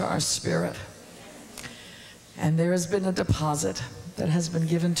comes into our spirit? And there has been a deposit that has been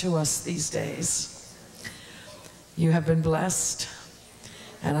given to us these days. You have been blessed,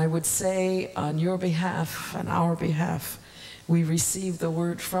 and I would say on your behalf and our behalf, we receive the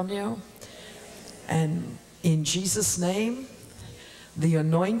word from you, and in Jesus' name, the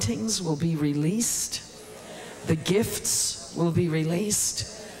anointings will be released, the gifts will be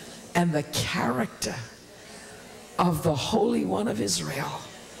released, and the character of the Holy One of Israel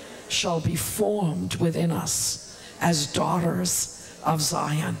shall be formed within us as daughters of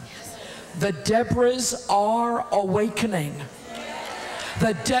Zion. The Deborahs are awakening.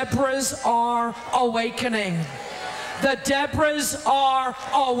 The Deborahs are awakening. The Deborahs are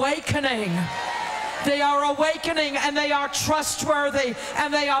awakening. They are awakening, and they are trustworthy,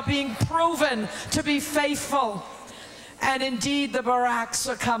 and they are being proven to be faithful. And indeed, the Baraks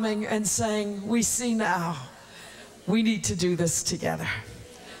are coming and saying, we see now, we need to do this together.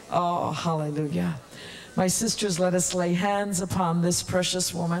 Oh, hallelujah. My sisters, let us lay hands upon this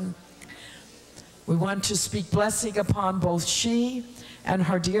precious woman. We want to speak blessing upon both she and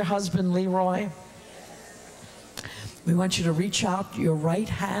her dear husband, Leroy. We want you to reach out your right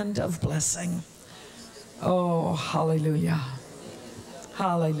hand of blessing. Oh, hallelujah.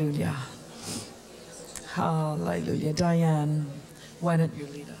 Hallelujah. Hallelujah. Diane, why don't you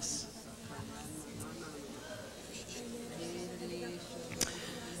lead us?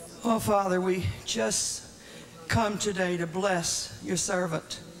 Oh, Father, we just come today to bless your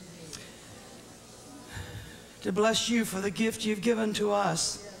servant, to bless you for the gift you've given to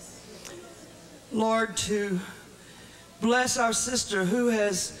us. Lord, to bless our sister who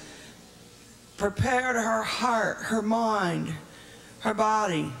has prepared her heart, her mind, her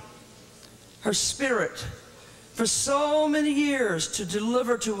body, her spirit for so many years to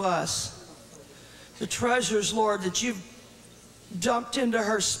deliver to us the treasures, Lord, that you've dumped into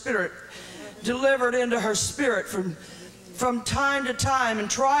her spirit, delivered into her spirit from time to time and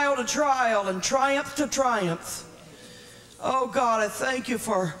trial to trial and triumph to triumph. Oh God, I thank you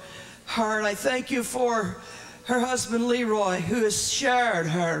for her, and I thank you for her husband Leroy, who has shared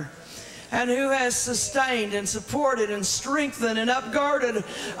her and who has sustained and supported and strengthened and undergirded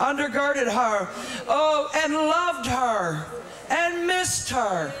her, oh, and loved her and missed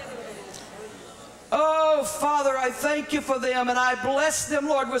her. Oh, Father, I thank you for them, and I bless them,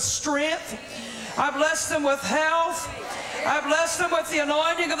 Lord, with strength. I bless them with health. I bless them with the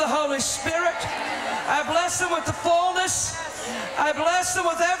anointing of the Holy Spirit. I bless them with the fullness. I bless them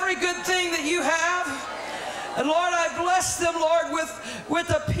with every good thing that you have. And Lord, I bless them, Lord, with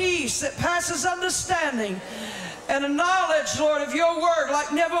a peace that passes understanding and a knowledge, Lord, of your word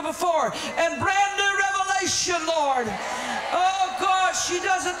like never before, and brand new revelation, Lord. Oh God, she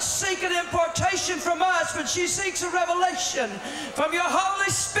doesn't seek an importation from us, but she seeks a revelation from your Holy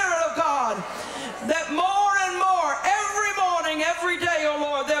Spirit, oh God, that more and more, every morning, every day, oh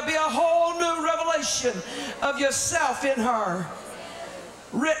Lord, there'll be a whole new revelation of yourself in her,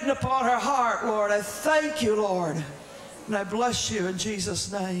 written upon her heart, Lord. I thank you, Lord, and I bless you in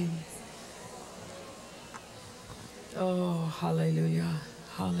Jesus' name. Oh, hallelujah,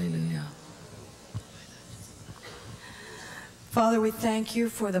 hallelujah. Father, we thank you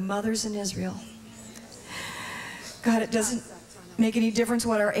for the mothers in Israel. God, it doesn't make any difference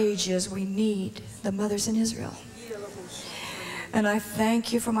what our age is. We need the mothers in Israel. And I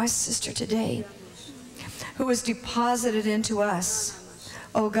thank you for my sister today, who has deposited into us,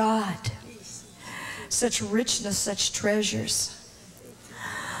 oh God, such richness, such treasures.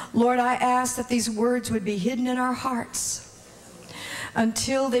 Lord, I ask that these words would be hidden in our hearts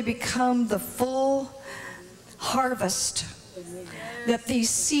until they become the full harvest that these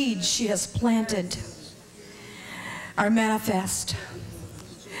seeds she has planted are manifest.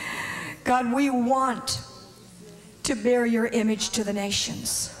 God, we want to bear your image to the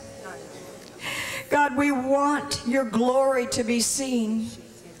nations. God, we want your glory to be seen.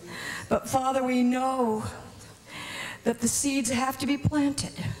 But Father, we know that the seeds have to be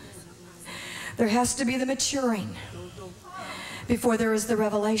planted. There has to be the maturing before there is the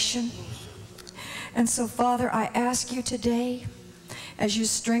revelation. And so, Father, I ask you today, as you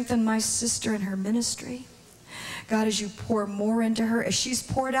strengthen my sister in her ministry, God, as you pour more into her, as she's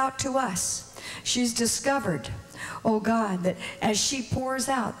poured out to us, she's discovered, oh God, that as she pours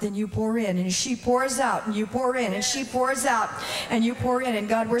out, then you pour in, and she pours out, and you pour in, and she pours out, and you pour in. And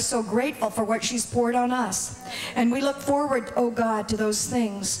God, we're so grateful for what she's poured on us. And we look forward, oh God, to those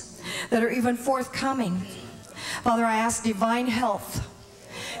things that are even forthcoming. Father, I ask divine health.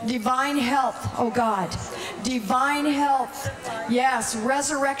 Divine health, oh God. Divine health. Yes,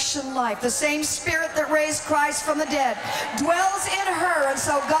 resurrection life. The same spirit that raised Christ from the dead dwells in her. And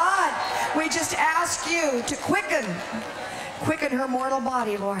so, God, we just ask you to quicken her mortal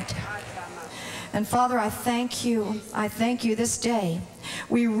body, Lord. And Father, I thank you. I thank you this day.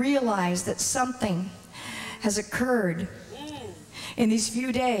 We realize that something has occurred in these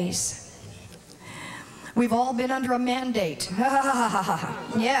few days We've all been under a mandate.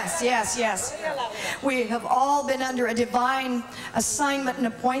 Yes, yes, yes. We have all been under a divine assignment and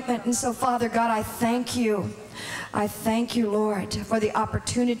appointment. And so, Father God, I thank you. I thank you, Lord, for the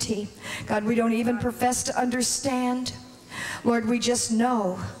opportunity. God, we don't even profess to understand. Lord, we just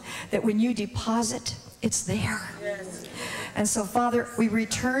know that when you deposit, it's there. Yes. And so, Father, we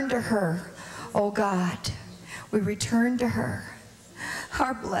return to her, oh God. We return to her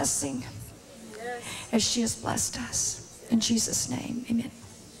our blessing as she has blessed us. In Jesus' name, amen.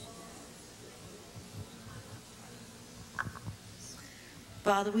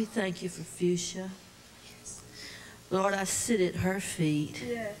 Father, we thank you for Fuchsia. Lord, I sit at her feet,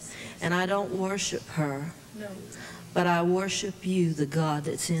 and I don't worship her, but I worship you, the God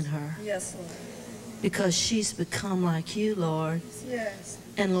that's in her. Yes, Lord. Because she's become like you, Lord. Yes.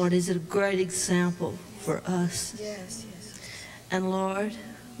 And Lord, is it a great example for us? Yes, yes. And Lord,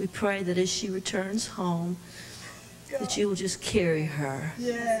 we pray that as she returns home, that you will just carry her.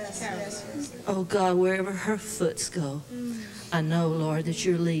 Yes, yes, yes. Oh God, wherever her foots go, I know, Lord, that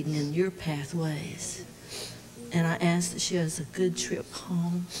you're leading in your pathways. And I ask that she has a good trip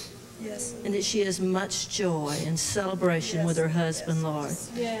home. Yes. And that she has much joy and celebration with her husband, Lord.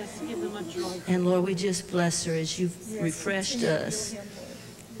 Yes, give them a joy. And Lord, we just bless her as you've refreshed us.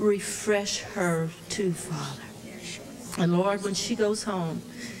 Refresh her too, Father. And Lord, when she goes home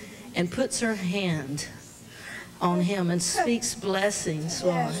and puts her hand on him and speaks blessings,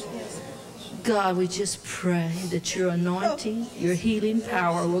 Lord, God, we just pray that your anointing, your healing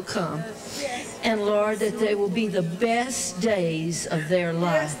power will come. And Lord, that they will be the best days of their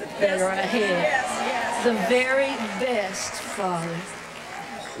life that are ahead. The very best, Father.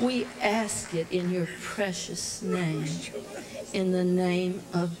 We ask it in your precious name. In the name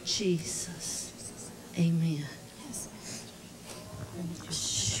of Jesus. Amen.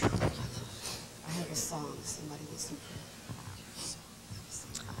 I have a song. Somebody listen.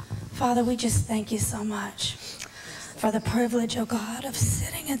 Father, we just thank you so much for the privilege, oh God, of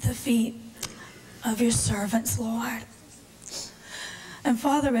sitting at the feet of your servants, Lord. And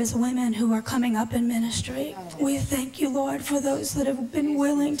Father, as women who are coming up in ministry, we thank you, Lord, for those that have been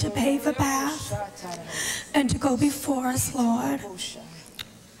willing to pave a path and to go before us, Lord.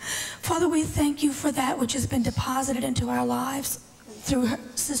 Father, we thank you for that which has been deposited into our lives through her,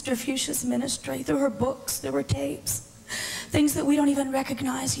 Sister Fuchsia's ministry, through her books, through her tapes. Things that we don't even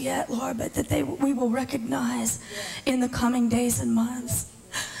recognize yet, Lord, but that we will recognize in the coming days and months.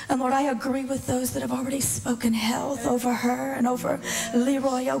 And Lord, I agree with those that have already spoken health over her and over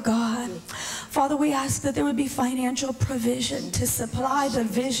Leroy, oh God. Father, we ask that there would be financial provision to supply the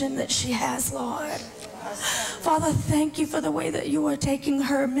vision that she has, Lord. Father, thank you for the way that you are taking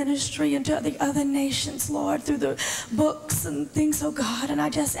her ministry into the other nations, Lord, through the books and things, oh God. And I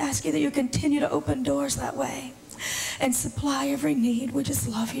just ask you that you continue to open doors that way and supply every need. We just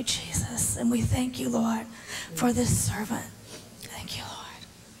love you, Jesus. And we thank you, Lord, for this servant. Thank you, Lord.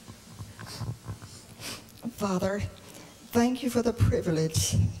 Father, thank you for the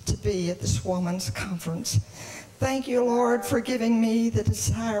privilege to be at this woman's conference. Thank you, Lord, for giving me the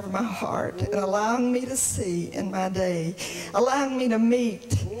desire of my heart and allowing me to see in my day, allowing me to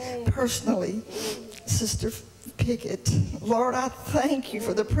meet personally Sister Pickett. Lord, I thank you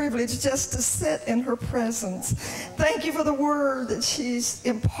for the privilege just to sit in her presence. Thank you for the word that she's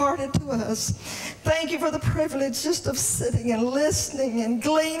imparted to us. Thank you for the privilege just of sitting and listening and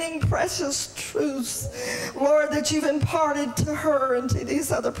gleaning precious truths, Lord, that you've imparted to her and to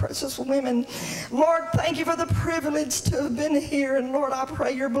these other precious women. Lord, thank you for the privilege to have been here. And Lord, I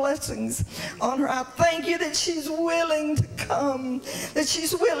pray your blessings on her. I thank you that she's willing to come, that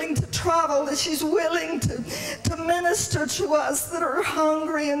she's willing to travel, that she's willing to minister to us that are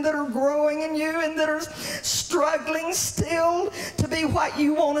hungry and that are growing in you and that are struggling still to be what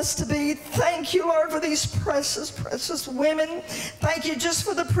you want us to be. Thank you, Lord, for these precious, precious women. Thank you just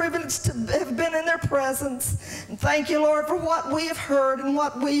for the privilege to have been in their presence. And thank you, Lord, for what we have heard and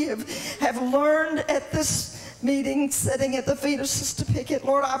what we have learned at this meeting, sitting at the feet of Sister Pickett.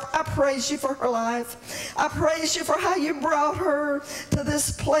 Lord, I praise you for her life. I praise you for how you brought her to this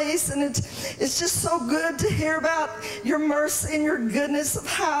place. And it's just so good to hear about your mercy and your goodness of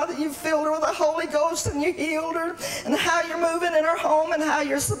how that you filled her with the Holy Ghost and you healed her, and how you're moving in her home and how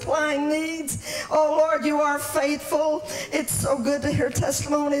you're supplying needs. Oh, Lord, you are faithful. It's so good to hear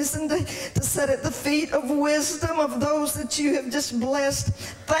testimonies and to sit at the feet of wisdom of those that you have just blessed.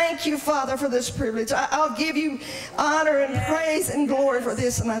 Thank you, Father, for this privilege. I'll give you honor and praise and glory for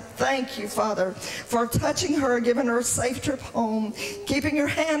this. And I thank you, Father, for touching her, giving her a safe trip home, keeping your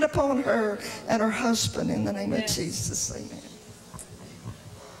hand upon her and her husband in the name of Jesus. Amen.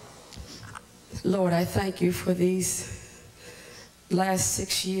 Lord, I thank you for these last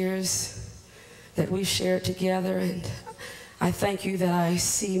 6 years that we shared together, and I thank you that I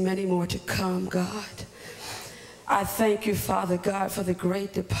see many more to come, God. I thank you, Father God, for the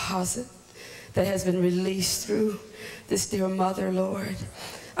great deposit that has been released through this dear mother, Lord.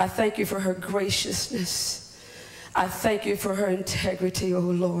 I thank you for her graciousness. I thank you for her integrity, oh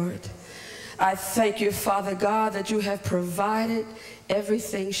Lord. I thank you, Father God, that you have provided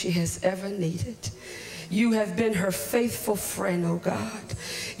everything she has ever needed. You have been her faithful friend, oh God.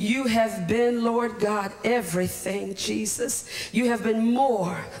 You have been, Lord God, everything, Jesus. You have been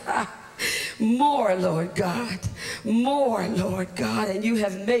more. More, Lord God. More, Lord God. And you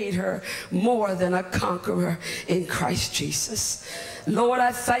have made her more than a conqueror in Christ Jesus. Lord,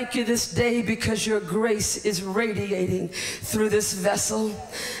 I thank you this day because your grace is radiating through this vessel.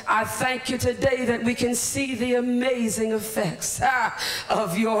 I thank you today that we can see the amazing effects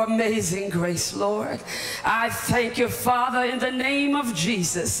of your amazing grace, Lord. I thank you, Father, in the name of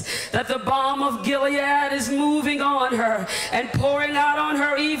Jesus, that the balm of Gilead is moving on her and pouring out on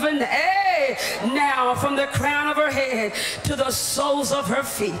her even now from the crown of her head to the soles of her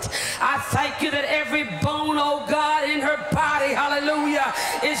feet. I thank you that every bone, oh God, in her body, hallelujah,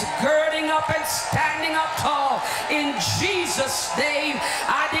 is girding up and standing up tall. In Jesus' name,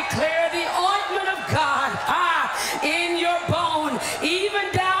 I declare the ointment of God in your bone, even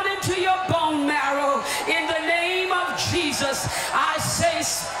down into your bone marrow. In the name of Jesus, I say,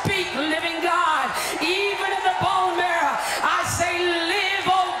 speak, living God, even in the bone marrow. I say, live,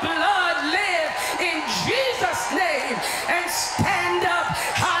 oh blood, live in Jesus' name, and stand up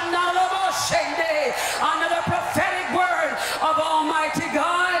under the prophetic word of Almighty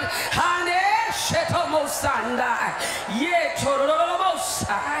God.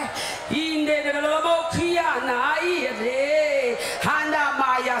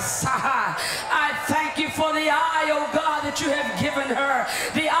 I thank you for the eye, oh God, that you have given her.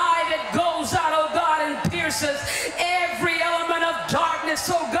 The eye that goes out, oh God, and pierces every element of darkness,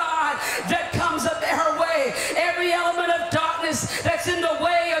 oh God, that comes up her way. Every element of darkness that's in the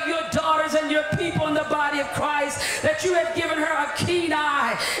way of your daughters and your people in the body of Christ, that you have given her a keen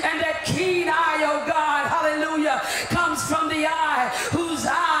eye. And that keen eye, oh God, hallelujah, comes from the eye whose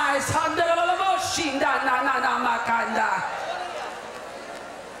eyes,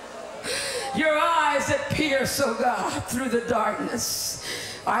 your eyes that pierce, oh God, through the darkness.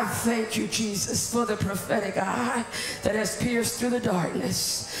 I thank you, Jesus, for the prophetic eye that has pierced through the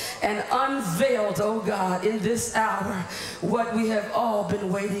darkness and unveiled, oh God, in this hour what we have all been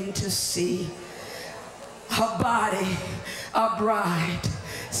waiting to see. A body, a bride,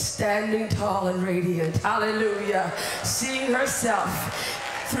 standing tall and radiant, hallelujah, seeing herself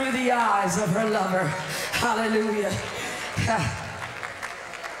through the eyes of her lover, hallelujah.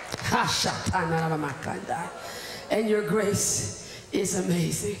 And your grace is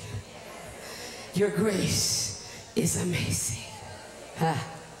amazing. Your grace is amazing.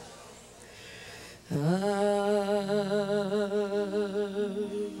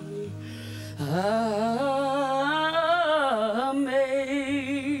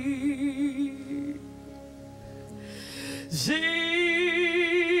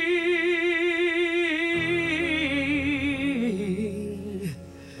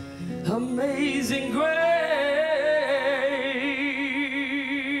 Amazing grace,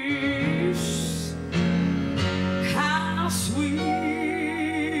 how sweet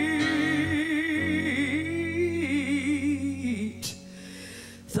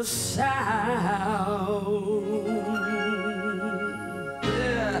the sound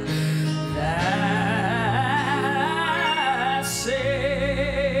that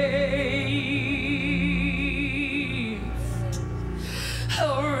saved a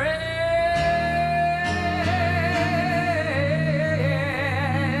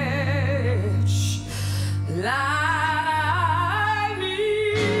like me.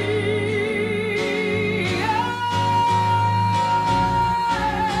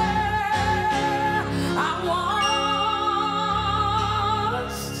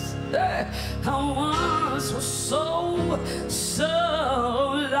 I once was so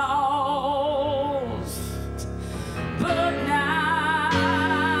lost, but now,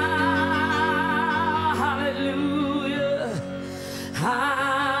 hallelujah,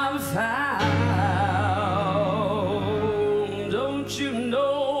 I'm found. Don't you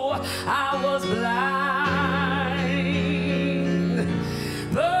know I was blind,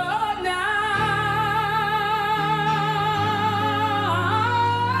 but now,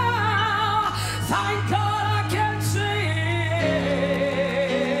 thank God I can see.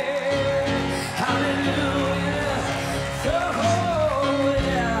 Hallelujah. Oh,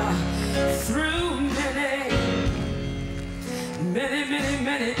 yeah. Through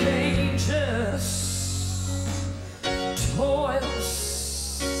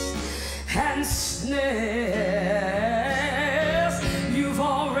foolishness. You've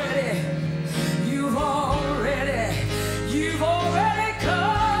already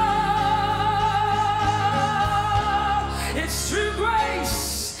come. It's true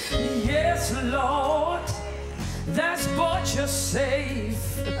grace, yes, Lord, that's brought you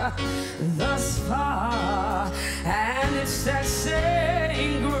safe thus far. And it's that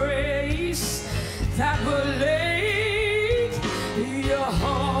same grace that will lead you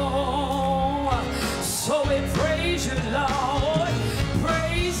home. So we praise you, Lord.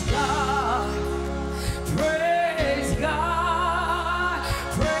 Praise God. Praise God.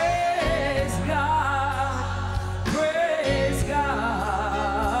 Praise God. Praise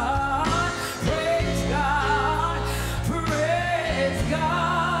God. Praise God. Praise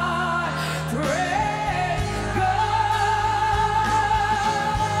God. Praise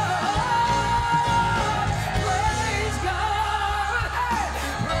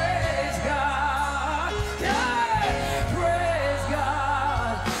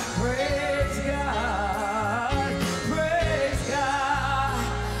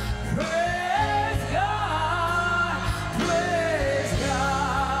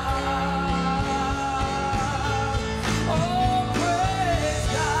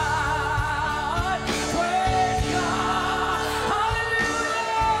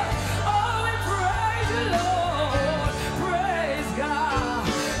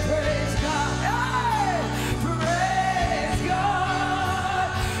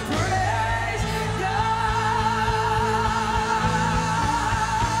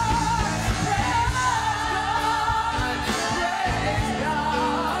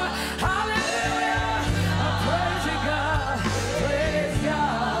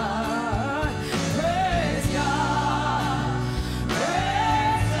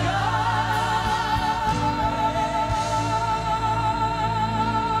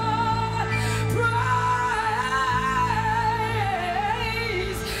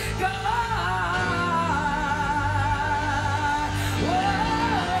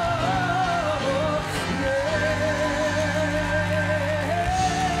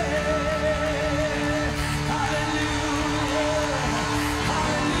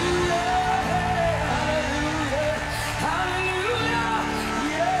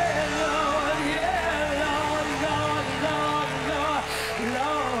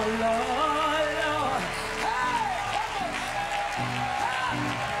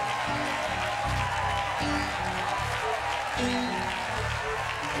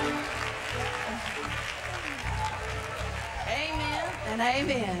and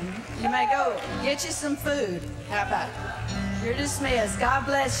amen. You may go get you some food. How about it? You're dismissed. God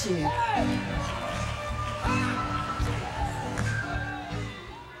bless you.